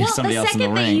somebody else in the second that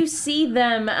ring. you see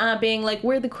them being like,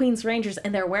 we're the Queen's Rangers,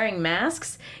 and they're wearing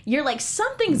masks, you're like,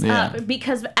 something's Yeah. up.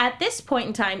 Because at this point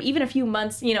in time, even a few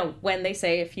months, when they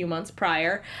say a few months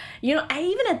prior,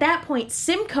 even at that point,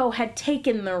 Simcoe had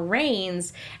taken the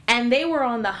reins, and they were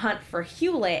on the hunt for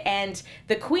Hewlett, and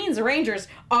the Queen's Rangers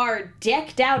are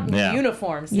decked out in Yeah.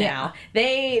 uniforms now.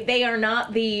 They are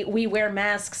not the we wear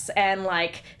masks and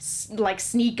like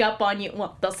sneak up on you.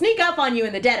 Well, they'll sneak up on you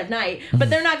in the dead of night, but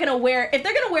they're not gonna if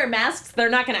they're gonna wear masks, they're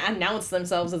not gonna announce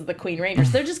themselves as the Queen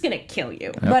Rangers. They're just gonna kill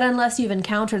you. But unless you've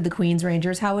encountered the Queen's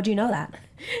Rangers, how would you know that?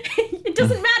 It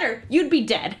doesn't matter. You'd be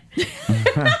dead. I'm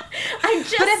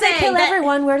just But if they saying kill that-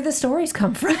 everyone, where do the stories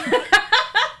come from?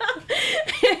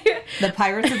 The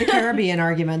Pirates of the Caribbean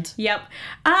argument. Yep.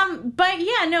 But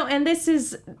yeah, no, and this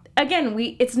is again,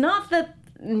 it's not that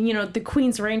the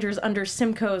Queen's Rangers under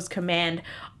Simcoe's command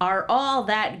are all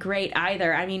that great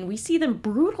either. I mean, we see them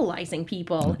brutalizing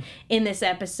people in this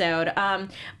episode.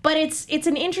 But it's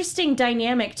an interesting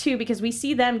dynamic, too, because we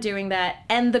see them doing that.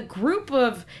 And the group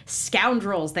of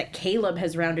scoundrels that Caleb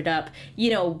has rounded up,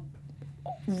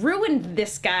 ruined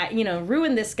this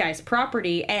guy's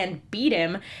property and beat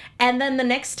him. And then the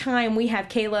next time we have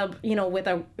Caleb, with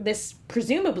this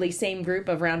presumably same group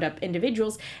of roundup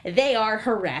individuals, they are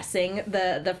harassing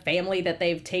the family that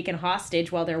they've taken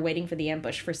hostage while they're waiting for the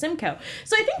ambush for Simcoe.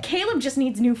 So I think Caleb just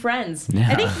needs new friends. Yeah.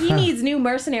 I think he needs new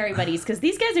mercenary buddies, because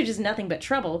these guys are just nothing but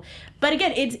trouble. But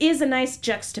again, it is a nice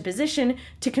juxtaposition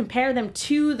to compare them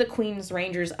to the Queen's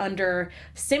Rangers under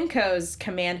Simcoe's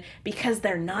command, because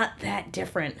they're not that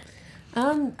different.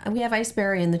 We have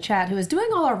Iceberry in the chat who is doing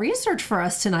all our research for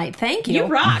us tonight. Thank you. You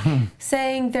rock.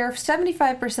 Saying they're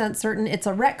 75% certain it's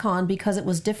a retcon because it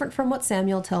was different from what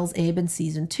Samuel tells Abe in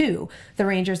season 2. The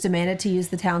Rangers demanded to use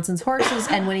the Townsend's horses,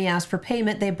 and when he asked for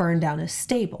payment, they burned down his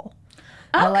stable.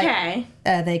 Okay.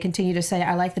 They continue to say,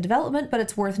 I like the development, but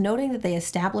it's worth noting that they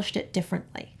established it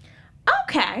differently.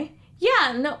 Okay.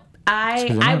 Yeah, no.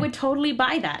 I would totally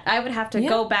buy that. I would have to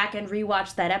go back and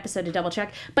rewatch that episode to double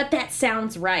check, but that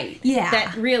sounds right. Yeah.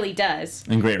 That really does.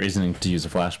 And great reasoning to use a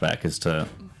flashback is to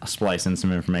splice in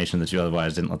some information that you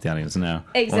otherwise didn't let the audience know.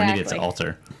 Exactly. Or needed to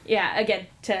alter. Yeah, again,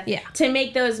 to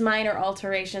make those minor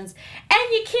alterations.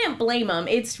 And you can't blame them.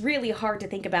 It's really hard to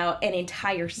think about an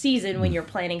entire season when you're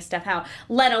planning stuff out,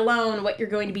 let alone what you're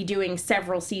going to be doing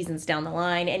several seasons down the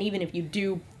line. And even if you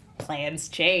do, plans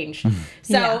change.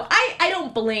 So I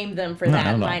don't blame them for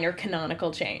that minor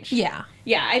canonical change. Yeah.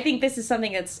 Yeah, I think this is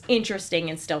something that's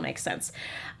interesting and still makes sense.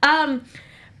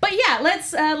 But yeah,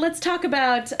 let's talk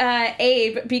about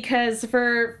Abe, because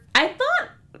I thought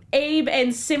Abe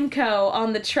and Simcoe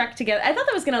on the trek together, I thought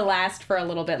that was going to last for a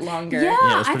little bit longer. Yeah,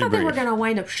 I thought they were going to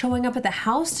wind up showing up at the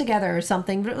house together or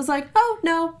something, but it was like, oh,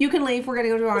 no, you can leave. We're going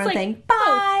to go do our own thing. Bye.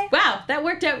 Oh, wow, that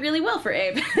worked out really well for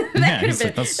Abe. that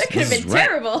could have been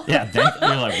terrible. Yeah, you're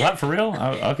like, what, for real?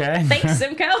 Oh, okay. Thanks,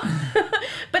 Simcoe.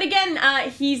 But again,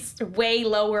 he's way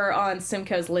lower on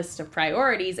Simcoe's list of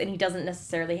priorities, and he doesn't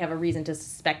necessarily have a reason to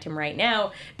suspect him right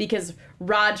now, because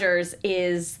Rogers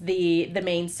is the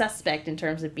main suspect in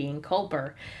terms of being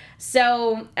Culper.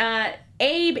 So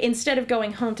Abe, instead of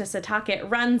going home to Setauket,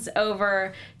 runs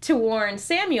over to warn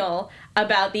Samuel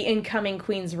about the incoming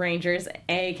Queen's Rangers,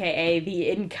 a.k.a. the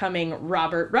incoming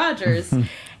Robert Rogers.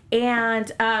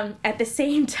 And at the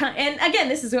same time, and again,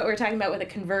 this is what we're talking about with a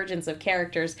convergence of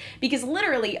characters, because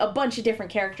literally a bunch of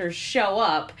different characters show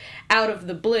up out of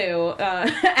the blue,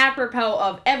 apropos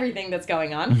of everything that's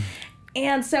going on.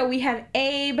 And so we have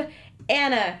Abe,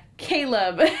 Anna,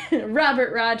 Caleb,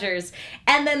 Robert Rogers,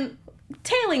 and then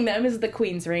tailing them is the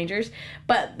Queen's Rangers,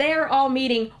 but they're all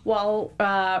meeting while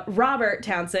Robert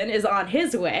Townsend is on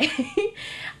his way.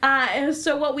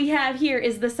 So what we have here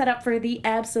is the setup for the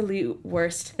absolute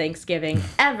worst Thanksgiving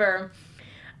ever.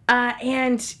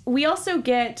 And we also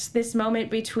get this moment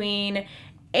between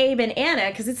Abe and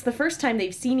Anna, because it's the first time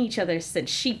they've seen each other since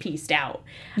she pieced out.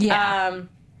 Yeah.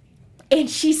 And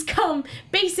she's come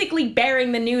basically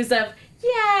bearing the news of,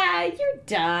 yeah, you're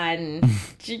done.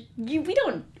 We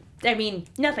don't, I mean,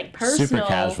 nothing personal. Super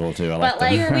casual, too. But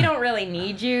we don't really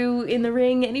need you in the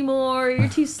ring anymore. You're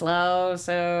too slow,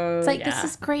 so it's like, this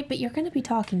is great, but you're going to be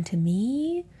talking to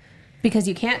me? Because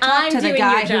you can't talk to the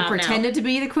guy who pretended to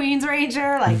be the Queen's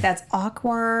Ranger? Like, that's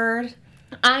awkward.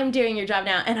 I'm doing your job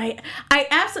now. And I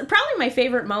absolutely, probably my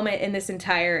favorite moment in this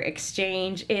entire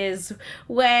exchange is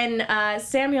when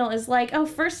Samuel is like, oh,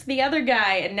 first the other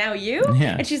guy and now you?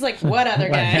 Yeah. And she's like, what other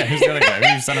guy? Yeah, who's the other guy? Who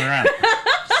are you sending around?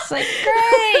 It's like,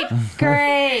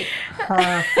 great,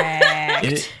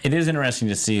 perfect. It is interesting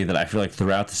to see that I feel like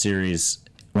throughout the series,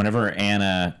 whenever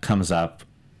Anna comes up,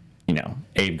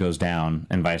 Abe goes down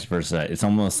and vice versa. It's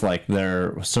almost like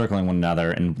they're circling one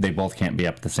another and they both can't be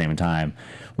up at the same time.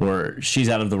 Where she's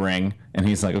out of the ring and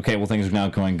he's like, okay, well, things are now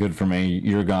going good for me.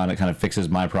 You're gone. It kind of fixes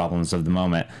my problems of the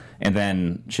moment. And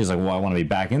then she's like, well, I want to be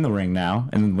back in the ring now.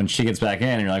 And then when she gets back in,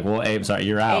 and you're like, well, Abe, sorry,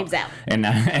 you're out. Abe's out. And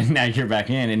now you're back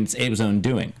in, and it's Abe's own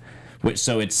doing.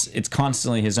 So it's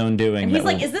constantly his own doing. And he's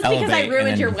like, is this because I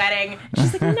ruined your wedding?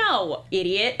 She's like, no,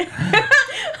 idiot.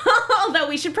 Although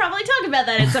we should probably talk about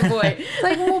that at some point.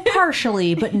 Like, well,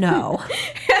 partially, but no.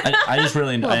 I just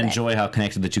really enjoy how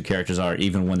connected the two characters are,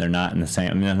 even when they're not in the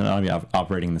same. I mean, they're not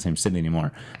operating in the same city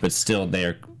anymore, but still they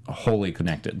are wholly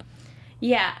connected.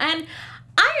 Yeah, and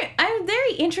I'm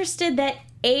very interested that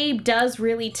Abe does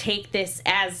really take this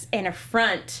as an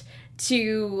affront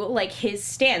to like his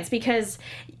stance, because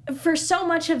for so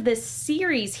much of this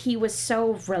series, he was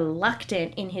so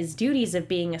reluctant in his duties of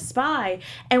being a spy.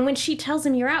 And when she tells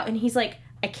him you're out, and he's like,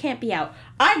 I can't be out.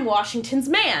 I'm Washington's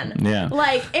man. Yeah.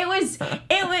 Like, it was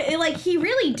like, he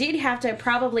really did have to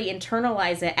probably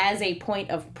internalize it as a point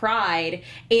of pride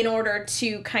in order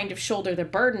to kind of shoulder the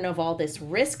burden of all this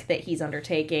risk that he's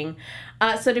undertaking.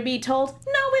 So to be told,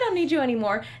 no, we don't need you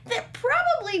anymore, that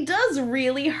probably does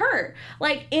really hurt.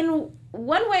 Like, in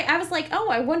one way, I was like, oh,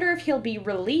 I wonder if he'll be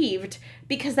relieved,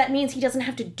 because that means he doesn't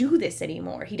have to do this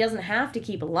anymore. He doesn't have to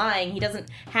keep lying. He doesn't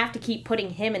have to keep putting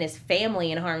him and his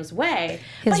family in harm's way.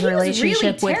 His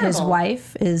relationship with his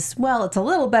wife is, well, it's a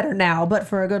little better now, but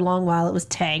for a good long while it was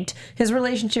tanked. His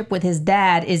relationship with his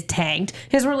dad is tanked.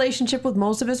 His relationship with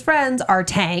most of his friends are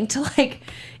tanked. Like,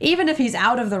 even if he's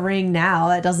out of the ring now,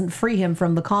 that doesn't free him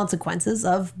from the consequences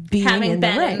of being in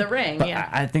the ring. But yeah.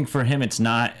 I think for him, it's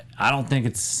not. I don't think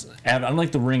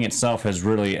the ring itself has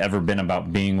really ever been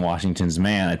about being Washington's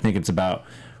man. I think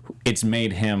it's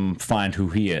made him find who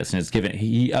he is, and it's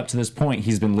given up to this point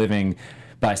he's been living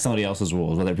by somebody else's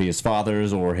rules, whether it be his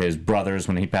father's or his brother's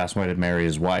when he passed away to marry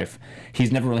his wife.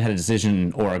 He's never really had a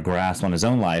decision or a grasp on his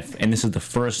own life, and this is the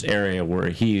first area where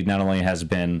he not only has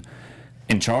been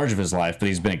in charge of his life, but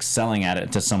he's been excelling at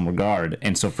it to some regard.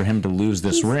 And so for him to lose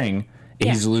this ring,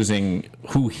 he's losing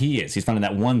who he is. He's finding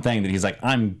that one thing that he's like,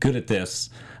 I'm good at this.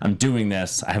 I'm doing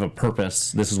this. I have a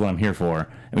purpose. This is what I'm here for.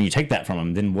 And when you take that from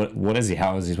him, then what is he?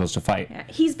 How is he supposed to fight? Yeah.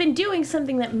 He's been doing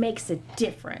something that makes a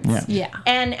difference. Yeah.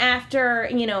 And after,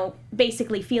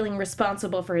 basically feeling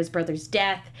responsible for his brother's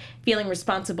death, feeling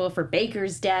responsible for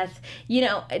Baker's death,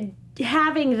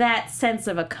 having that sense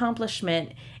of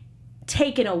accomplishment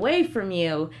taken away from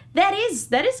you, that is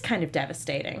kind of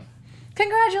devastating.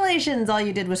 Congratulations, all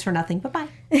you did was for nothing. Bye-bye.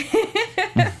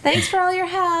 Thanks for all your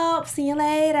help. See you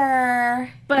later.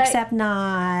 Except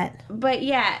not. But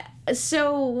yeah,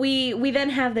 so we then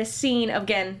have this scene of,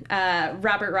 again,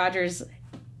 Robert Rogers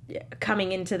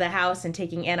coming into the house and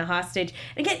taking Anna hostage.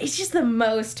 And again, it's just the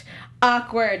most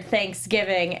awkward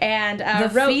Thanksgiving, and the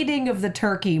feeding of the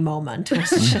turkey moment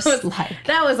was just like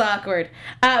that was awkward.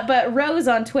 But Rose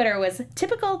on Twitter was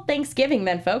typical Thanksgiving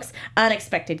then, folks.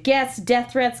 Unexpected guests,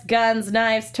 death threats, guns,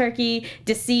 knives, turkey,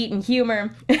 deceit, and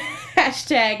humor.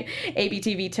 Hashtag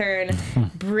ABTV turn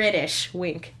British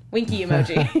wink winky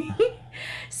emoji.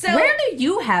 So where do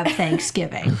you have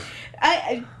Thanksgiving?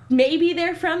 Maybe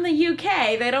they're from the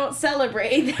UK. They don't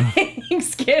celebrate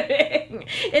Thanksgiving.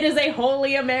 It is a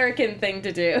wholly American thing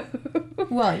to do.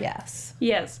 Well, yes.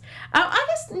 Yes. I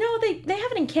guess, no, they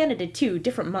have it in Canada, too.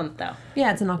 Different month, though.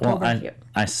 Yeah, it's in October. Well,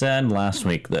 I said last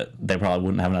week that they probably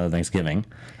wouldn't have another Thanksgiving.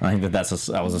 I think that was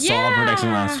a solid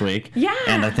prediction last week. Yeah.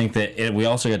 And I think that we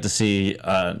also got to see,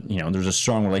 there's a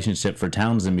strong relationship for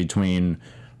Townsend between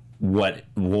what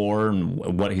war and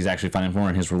what he's actually fighting for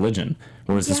in his religion.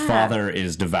 Whereas his father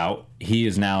is devout. He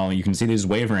is now, you can see that he's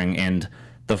wavering, and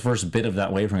the first bit of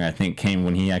that wavering, I think, came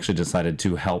when he actually decided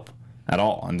to help at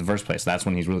all in the first place. That's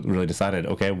when he's really decided,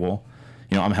 okay, well,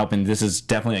 I'm helping. This is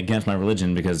definitely against my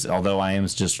religion, because although I am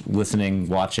just listening,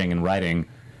 watching, and writing,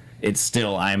 it's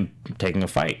still, I'm taking a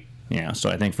fight. So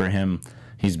I think for him,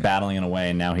 he's battling in a way,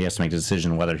 and now he has to make a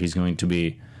decision whether he's going to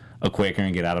be a Quaker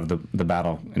and get out of the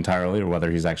battle entirely, or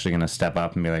whether he's actually going to step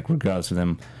up and be like, regardless of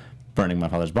them burning my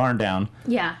father's barn down,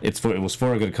 it was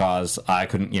for a good cause. I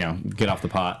couldn't, get off the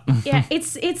pot. Yeah,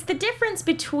 it's the difference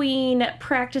between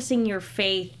practicing your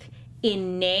faith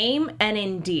in name and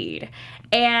in deed.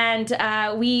 And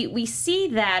we see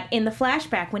that in the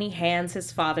flashback when he hands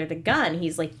his father the gun.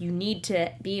 He's like, you need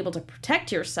to be able to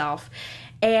protect yourself.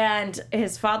 And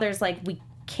his father's like, we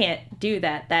can't do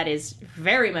that. That is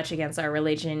very much against our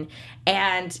religion.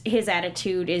 And his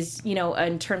attitude is,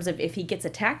 in terms of if he gets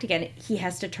attacked again, he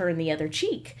has to turn the other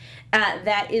cheek.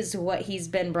 That is what he's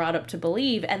been brought up to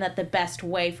believe, and that the best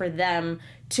way for them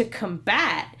to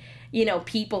combat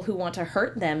people who want to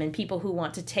hurt them and people who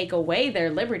want to take away their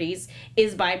liberties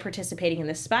is by participating in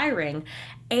the spy ring.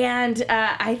 And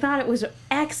I thought it was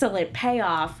excellent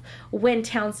payoff when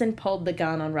Townsend pulled the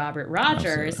gun on Robert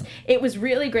Rogers. Absolutely. It was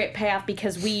really great payoff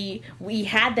because we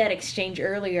had that exchange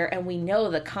earlier, and we know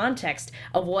the context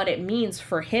of what it means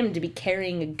for him to be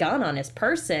carrying a gun on his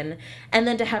person, and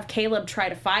then to have Caleb try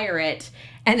to fire it.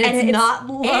 And it's not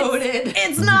loaded.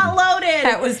 It's not loaded.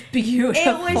 That was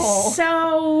beautiful. It was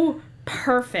so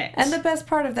perfect. And the best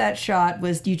part of that shot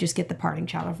was you just get the parting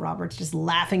shot of Roberts just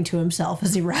laughing to himself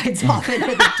as he rides off into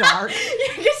the dark.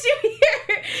 Because you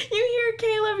hear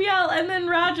Caleb yell, and then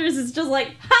Rogers is just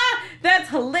like, ha, that's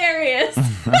hilarious.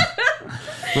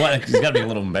 Well, he's got to be a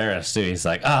little embarrassed too. He's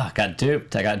like, "Oh, got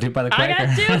duped. I got duped by the Quaker." I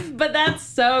got duped, but that's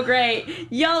so great.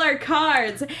 Y'all are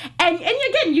cards, and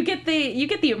again, you get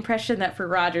the impression that for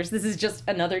Rogers, this is just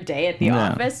another day at the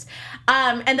office,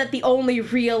 and that the only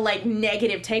real like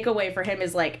negative takeaway for him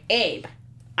is like, Abe,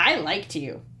 I liked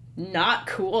you. Not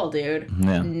cool, dude.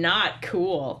 Yeah. Not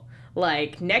cool.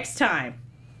 Like, next time,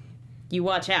 you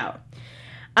watch out.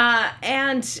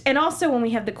 And also when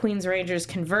we have the Queen's Rangers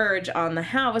converge on the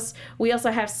house, we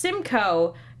also have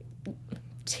Simcoe,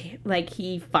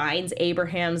 he finds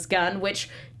Abraham's gun, which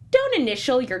don't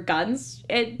initial your guns.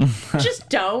 Just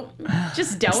don't.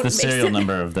 Just don't. It's the serial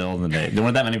number of the olden days. There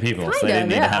weren't that many people, so they didn't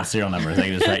need to have serial numbers. They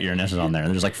could just write your initials on there.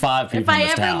 There's like 5 people in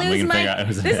this town. We can figure out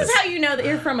who's it is. This is how you know that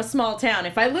you're from a small town.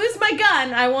 If I lose my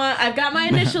gun, I've got my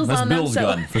initials on them. That's Bill's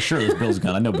gun. For sure, it's Bill's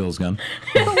gun. I know Bill's gun.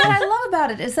 But what I love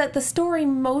about it is that the story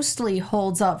mostly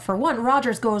holds up. For one,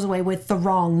 Rogers goes away with the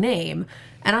wrong name.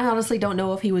 And I honestly don't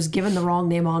know if he was given the wrong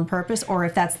name on purpose or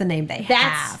if that's the name they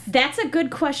have. That's a good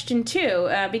question,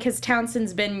 too, because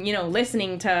Townsend's been,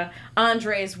 listening to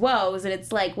Andre's woes, and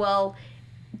it's like, well,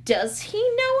 does he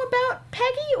know about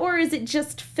Peggy, or is it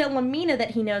just Philomena that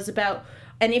he knows about?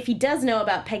 And if he does know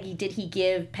about Peggy, did he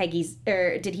give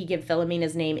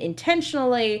Philomena's name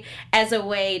intentionally as a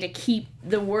way to keep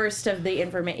the worst of the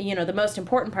information, the most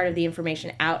important part of the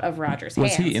information out of Roger's hands?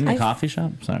 Was he in the coffee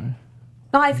shop? Sorry.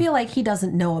 No, I feel like he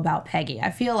doesn't know about Peggy.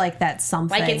 I feel like that's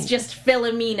something... Like it's just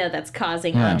Philomena that's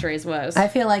causing Andre's woes. I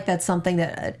feel like that's something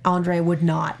that Andre would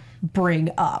not bring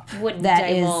up. Wouldn't that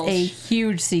divulge. Is a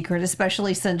huge secret,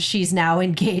 especially since she's now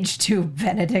engaged to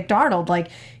Benedict Arnold.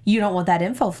 Like, you don't want that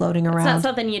info floating around. It's not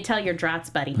something you tell your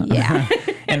drats buddy. Yeah.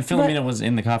 And Philomena was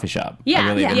in the coffee shop.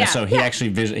 Yeah, yeah. So he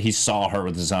actually he saw her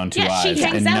with his own two eyes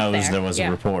and knows there was a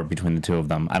rapport between the two of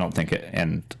them. I don't think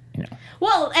it...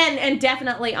 Well, and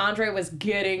definitely Andre was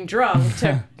getting drunk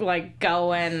to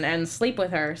go and sleep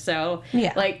with her. So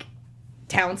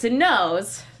Townsend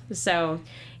knows. So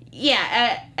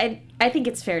I think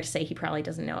it's fair to say he probably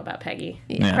doesn't know about Peggy.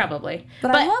 Yeah. Probably.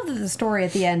 But I love that the story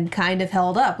at the end kind of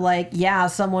held up.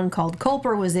 Someone called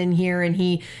Culper was in here and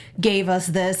he gave us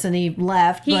this and he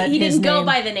left. He didn't go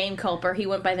by the name Culper. He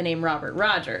went by the name Robert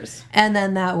Rogers. And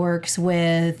then that works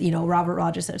with, Robert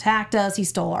Rogers attacked us. He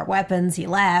stole our weapons. He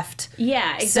left.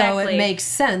 Yeah, exactly. So it makes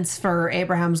sense for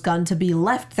Abraham's gun to be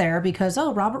left there because,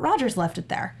 Robert Rogers left it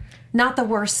there. Not the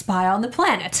worst spy on the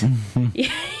planet.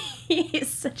 He's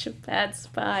such a bad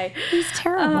spy. He's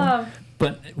terrible.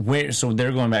 But so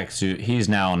they're going back to, he's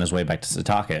now on his way back to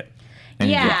Setauket.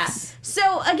 Yes.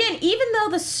 So again, even though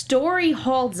the story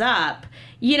holds up,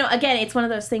 again, it's one of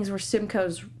those things where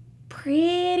Simcoe's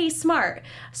pretty smart.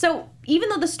 So even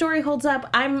though the story holds up,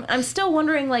 I'm still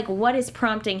wondering, what is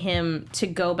prompting him to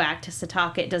go back to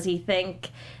Setauket? Does he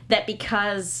think that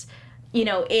because...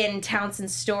 in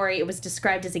Townsend's story, it was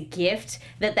described as a gift,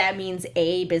 that means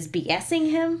Abe is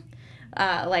BSing him?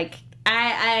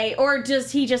 Or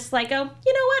does he just go, you know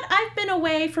what? I've been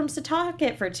away from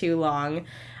Setauket for too long.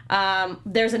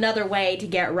 There's another way to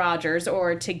get Rogers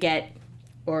or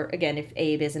again, if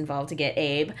Abe is involved, to get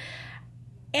Abe.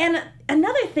 And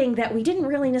another thing that we didn't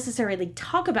really necessarily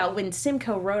talk about when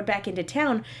Simcoe rode back into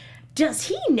town, does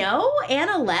he know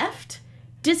Anna left?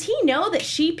 Does he know that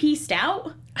she pieced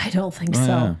out? I don't think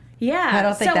so. Yeah. I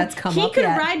don't think that's come up yet. He could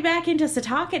ride back into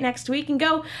Setauket next week and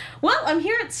go, well, I'm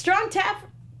here at Strong Tap.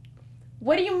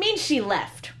 What do you mean she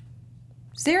left?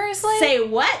 Seriously? Say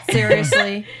what?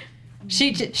 Seriously?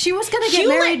 She was going to get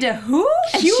married to who?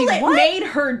 Hewlett made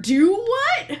her do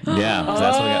what? Yeah, that's what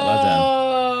got left out.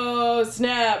 Oh,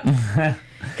 snap.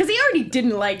 Because he already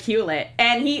didn't like Hewlett.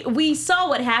 And we saw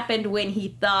what happened when he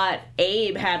thought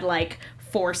Abe had,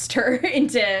 forced her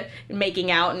into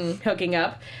making out and hooking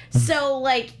up. So,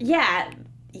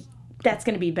 that's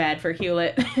going to be bad for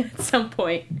Hewlett at some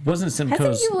point. Wasn't Simcoe's...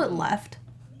 Hasn't Hewlett left?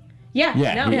 Yeah,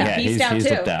 he's out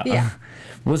too. Out. Yeah.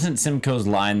 Wasn't Simcoe's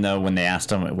line, though, when they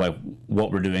asked him,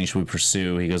 what we're doing, should we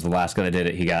pursue? He goes, the last guy that did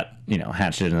it, he got,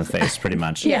 hatcheted in the face, pretty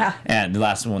much. Yeah. And the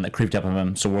last one that creeped up on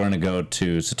him, so we're going to go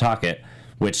to Setauket,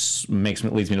 which leads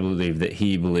me to believe that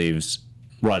he believes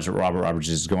Robert Roberts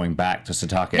is going back to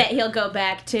Setauket. That he'll go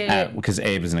back to... because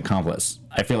Abe is an accomplice.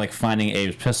 I feel like finding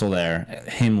Abe's pistol there,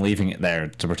 him leaving it there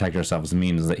to protect ourselves,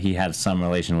 means that he had some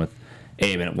relation with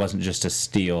Abe, and it wasn't just to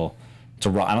steal...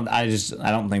 I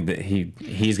don't think that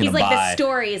he's going to buy... He's the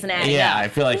story isn't adding Yeah, up. I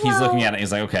feel like he's looking at it,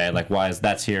 he's like, okay, why is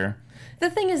that's here?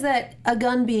 The thing is that a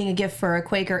gun being a gift for a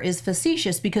Quaker is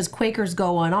facetious because Quakers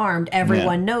go unarmed.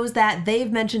 Everyone knows that.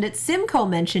 They've mentioned it. Simcoe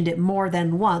mentioned it more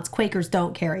than once. Quakers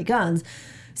don't carry guns.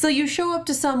 So you show up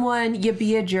to someone, you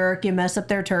be a jerk, you mess up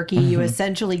their turkey, you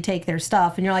essentially take their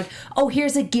stuff, and you're like, oh,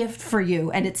 here's a gift for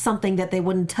you. And it's something that they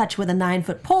wouldn't touch with a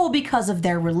 9-foot pole because of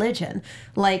their religion.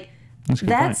 Like,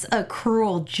 that's a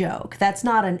cruel joke. That's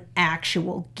not an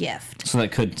actual gift. So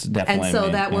that could definitely. And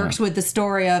so that works with the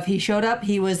story of he showed up,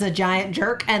 he was a giant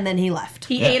jerk, and then he left.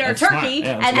 He ate our turkey,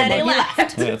 and then he left.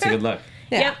 Yeah, that's a good look.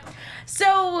 Yep.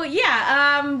 So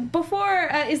before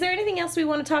is there anything else we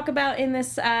want to talk about in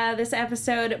this this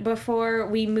episode before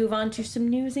we move on to some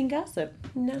news and gossip?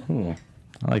 No. Cool.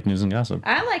 I like news and gossip.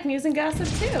 I like news and gossip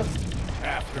too.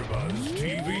 AfterBuzz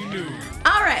TV News.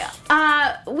 All right.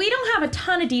 We don't have a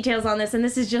ton of details on this, and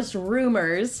this is just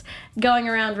rumors going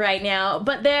around right now.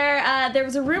 But there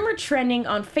was a rumor trending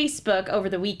on Facebook over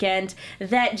the weekend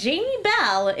that Jamie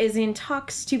Bell is in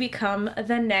talks to become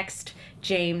the next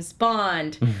James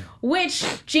Bond,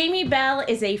 which Jamie Bell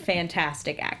is a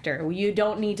fantastic actor. You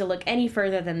don't need to look any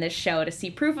further than this show to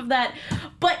see proof of that.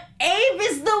 But Abe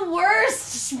is the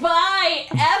worst spy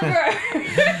ever.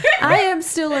 I am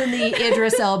still in the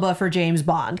Idris Elba for James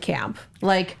Bond camp.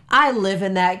 Like, I live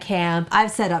in that camp. I've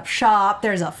set up shop.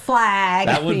 There's a flag.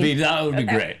 That would be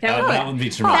great. That would be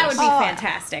tremendous. That would be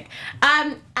fantastic.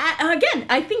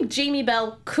 I think Jamie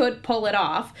Bell could pull it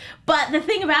off. But the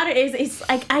thing about it is, it's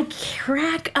like I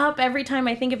crack up every time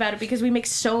I think about it because we make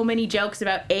so many jokes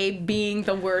about Abe being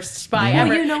the worst spy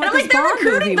ever. You know what and I'm this like, they're Bond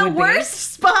recruiting movie the would be.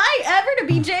 worst spy ever to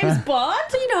be James Bond?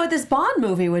 You know what this Bond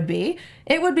movie would be?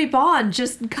 It would be Bond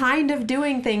just kind of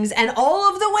doing things and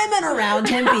all of the women around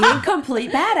him being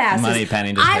complete badasses.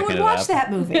 Moneypenny just I picking would it watch up.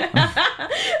 that movie.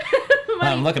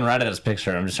 I'm looking right at his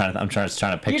picture. I'm trying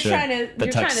to picture the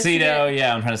tuxedo.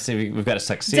 Yeah, I'm trying to see. We've got a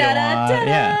tuxedo on.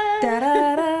 Yeah.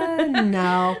 Da-da-da.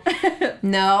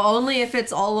 No, only if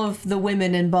it's all of the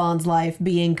women in Bond's life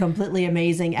being completely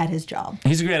amazing at his job.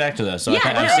 He's a great actor though, so Yeah,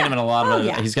 I've seen him in a lot of.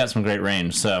 yeah. He's got some great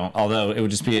range. So although it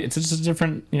would just be, it's just a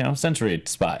different century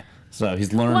spy. So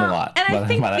he's learned a lot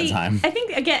and by that time. I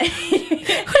think again,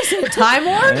 Time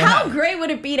War? how great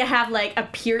would it be to have like a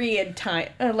period time,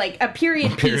 like a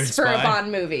period piece for a spy.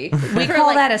 Bond movie? We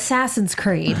call that Assassin's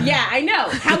Creed. Yeah, I know.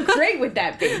 How great would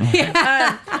that be?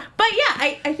 But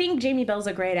yeah, I think Jamie Bell's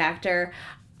a great actor.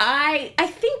 I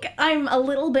think I'm a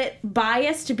little bit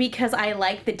biased because I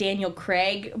like the Daniel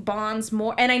Craig Bonds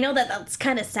more, and I know that that's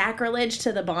kind of sacrilege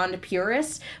to the Bond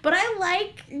purists, but I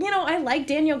like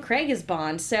Daniel Craig as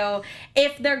Bond. So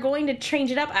if they're going to change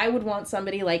it up, I would want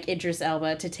somebody like Idris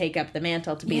Elba to take up the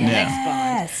mantle to be the next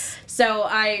Bond. So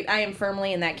I am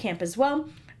firmly in that camp as well.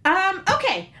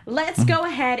 Okay, let's go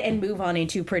ahead and move on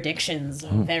into predictions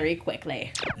very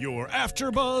quickly. Your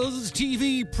AfterBuzz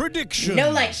TV predictions. No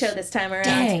light show this time around.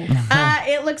 Dang.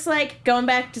 It looks like, going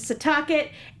back to Setauket,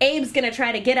 Abe's gonna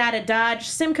try to get out of Dodge,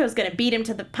 Simcoe's gonna beat him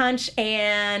to the punch,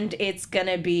 and it's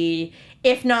gonna be,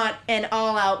 if not an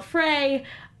all-out fray,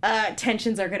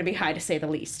 tensions are gonna be high to say the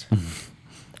least.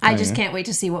 I just can't wait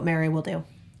to see what Mary will do.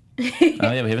 Oh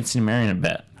yeah, we haven't seen Mary in a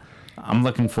bit. I'm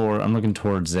looking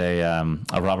towards a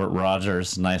Robert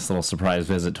Rogers nice little surprise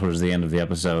visit towards the end of the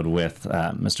episode with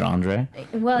Mr. Andre,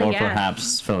 or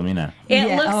perhaps Philomena.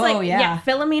 It looks like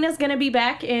Philomena's gonna be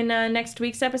back in next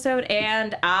week's episode,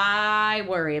 and I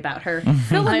worry about her.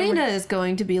 Philomena is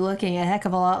going to be looking a heck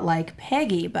of a lot like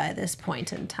Peggy by this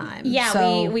point in time. Yeah,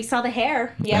 so, we saw the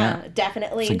hair. Yeah,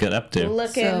 definitely. It's a good updo.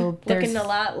 Looking a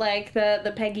lot like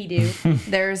the Peggy do.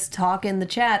 There's talk in the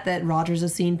chat that Rogers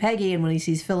has seen Peggy, and when he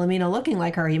sees Philomena looking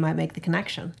like her, he might make the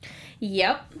connection.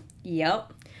 Yep.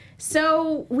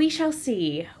 So we shall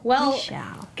see. Well,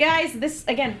 guys, this,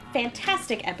 again,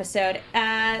 fantastic episode.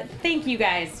 Thank you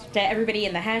guys to everybody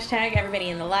in the hashtag, everybody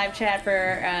in the live chat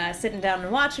for sitting down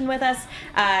and watching with us,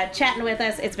 chatting with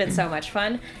us. It's been so much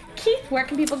fun. Keith, where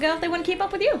can people go if they want to keep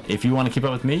up with you? If you want to keep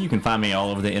up with me, you can find me all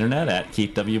over the internet at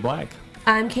Keith W. Black.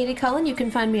 I'm Katie Cullen. You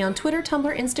can find me on Twitter,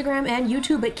 Tumblr, Instagram, and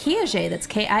YouTube at Kiaxet. That's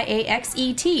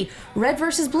Kiaxet. Red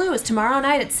vs. Blue is tomorrow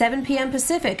night at 7 p.m.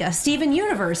 Pacific. Steven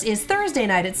Universe is Thursday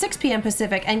night at 6 p.m.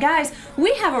 Pacific. And guys,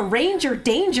 we have a Ranger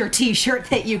Danger t-shirt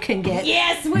that you can get.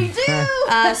 Yes, we do!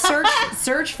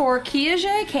 Search for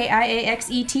Kiaxet,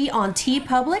 Kiaxet, on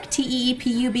TeePublic,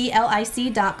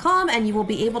 TeePublic.com, and you will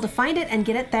be able to find it and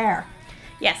get it there.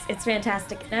 Yes, it's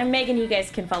fantastic. And I'm Megan. You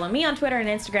guys can follow me on Twitter and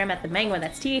Instagram at TheMenguin.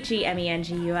 That's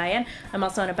TheMenguin. I'm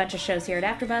also on a bunch of shows here at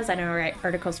AfterBuzz. I know I write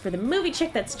articles for The Movie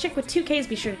Chick. That's Chick with 2 Ks.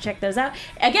 Be sure to check those out.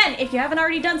 Again, if you haven't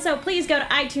already done so, please go to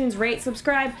iTunes, rate,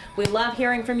 subscribe. We love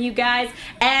hearing from you guys.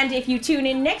 And if you tune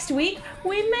in next week,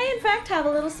 we may in fact have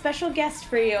a little special guest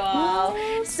for you all.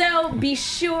 So be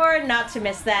sure not to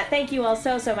miss that. Thank you all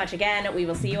so much again. We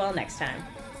will see you all next time.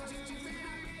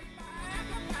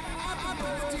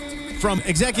 From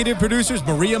executive producers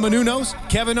Maria Menounos,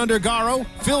 Kevin Undergaro,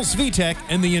 Phil Svitek,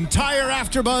 and the entire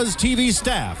AfterBuzz TV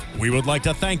staff, we would like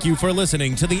to thank you for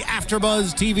listening to the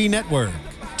AfterBuzz TV network.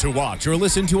 To watch or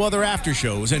listen to other after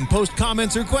shows and post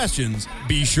comments or questions,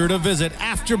 be sure to visit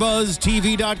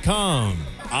AfterBuzzTV.com.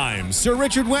 I'm Sir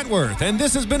Richard Wentworth, and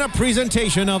this has been a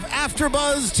presentation of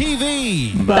AfterBuzz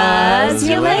TV. Buzz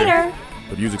you later.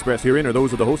 The views expressed herein are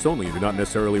those of the hosts only and do not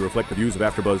necessarily reflect the views of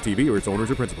AfterBuzz TV or its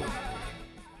owners or principals.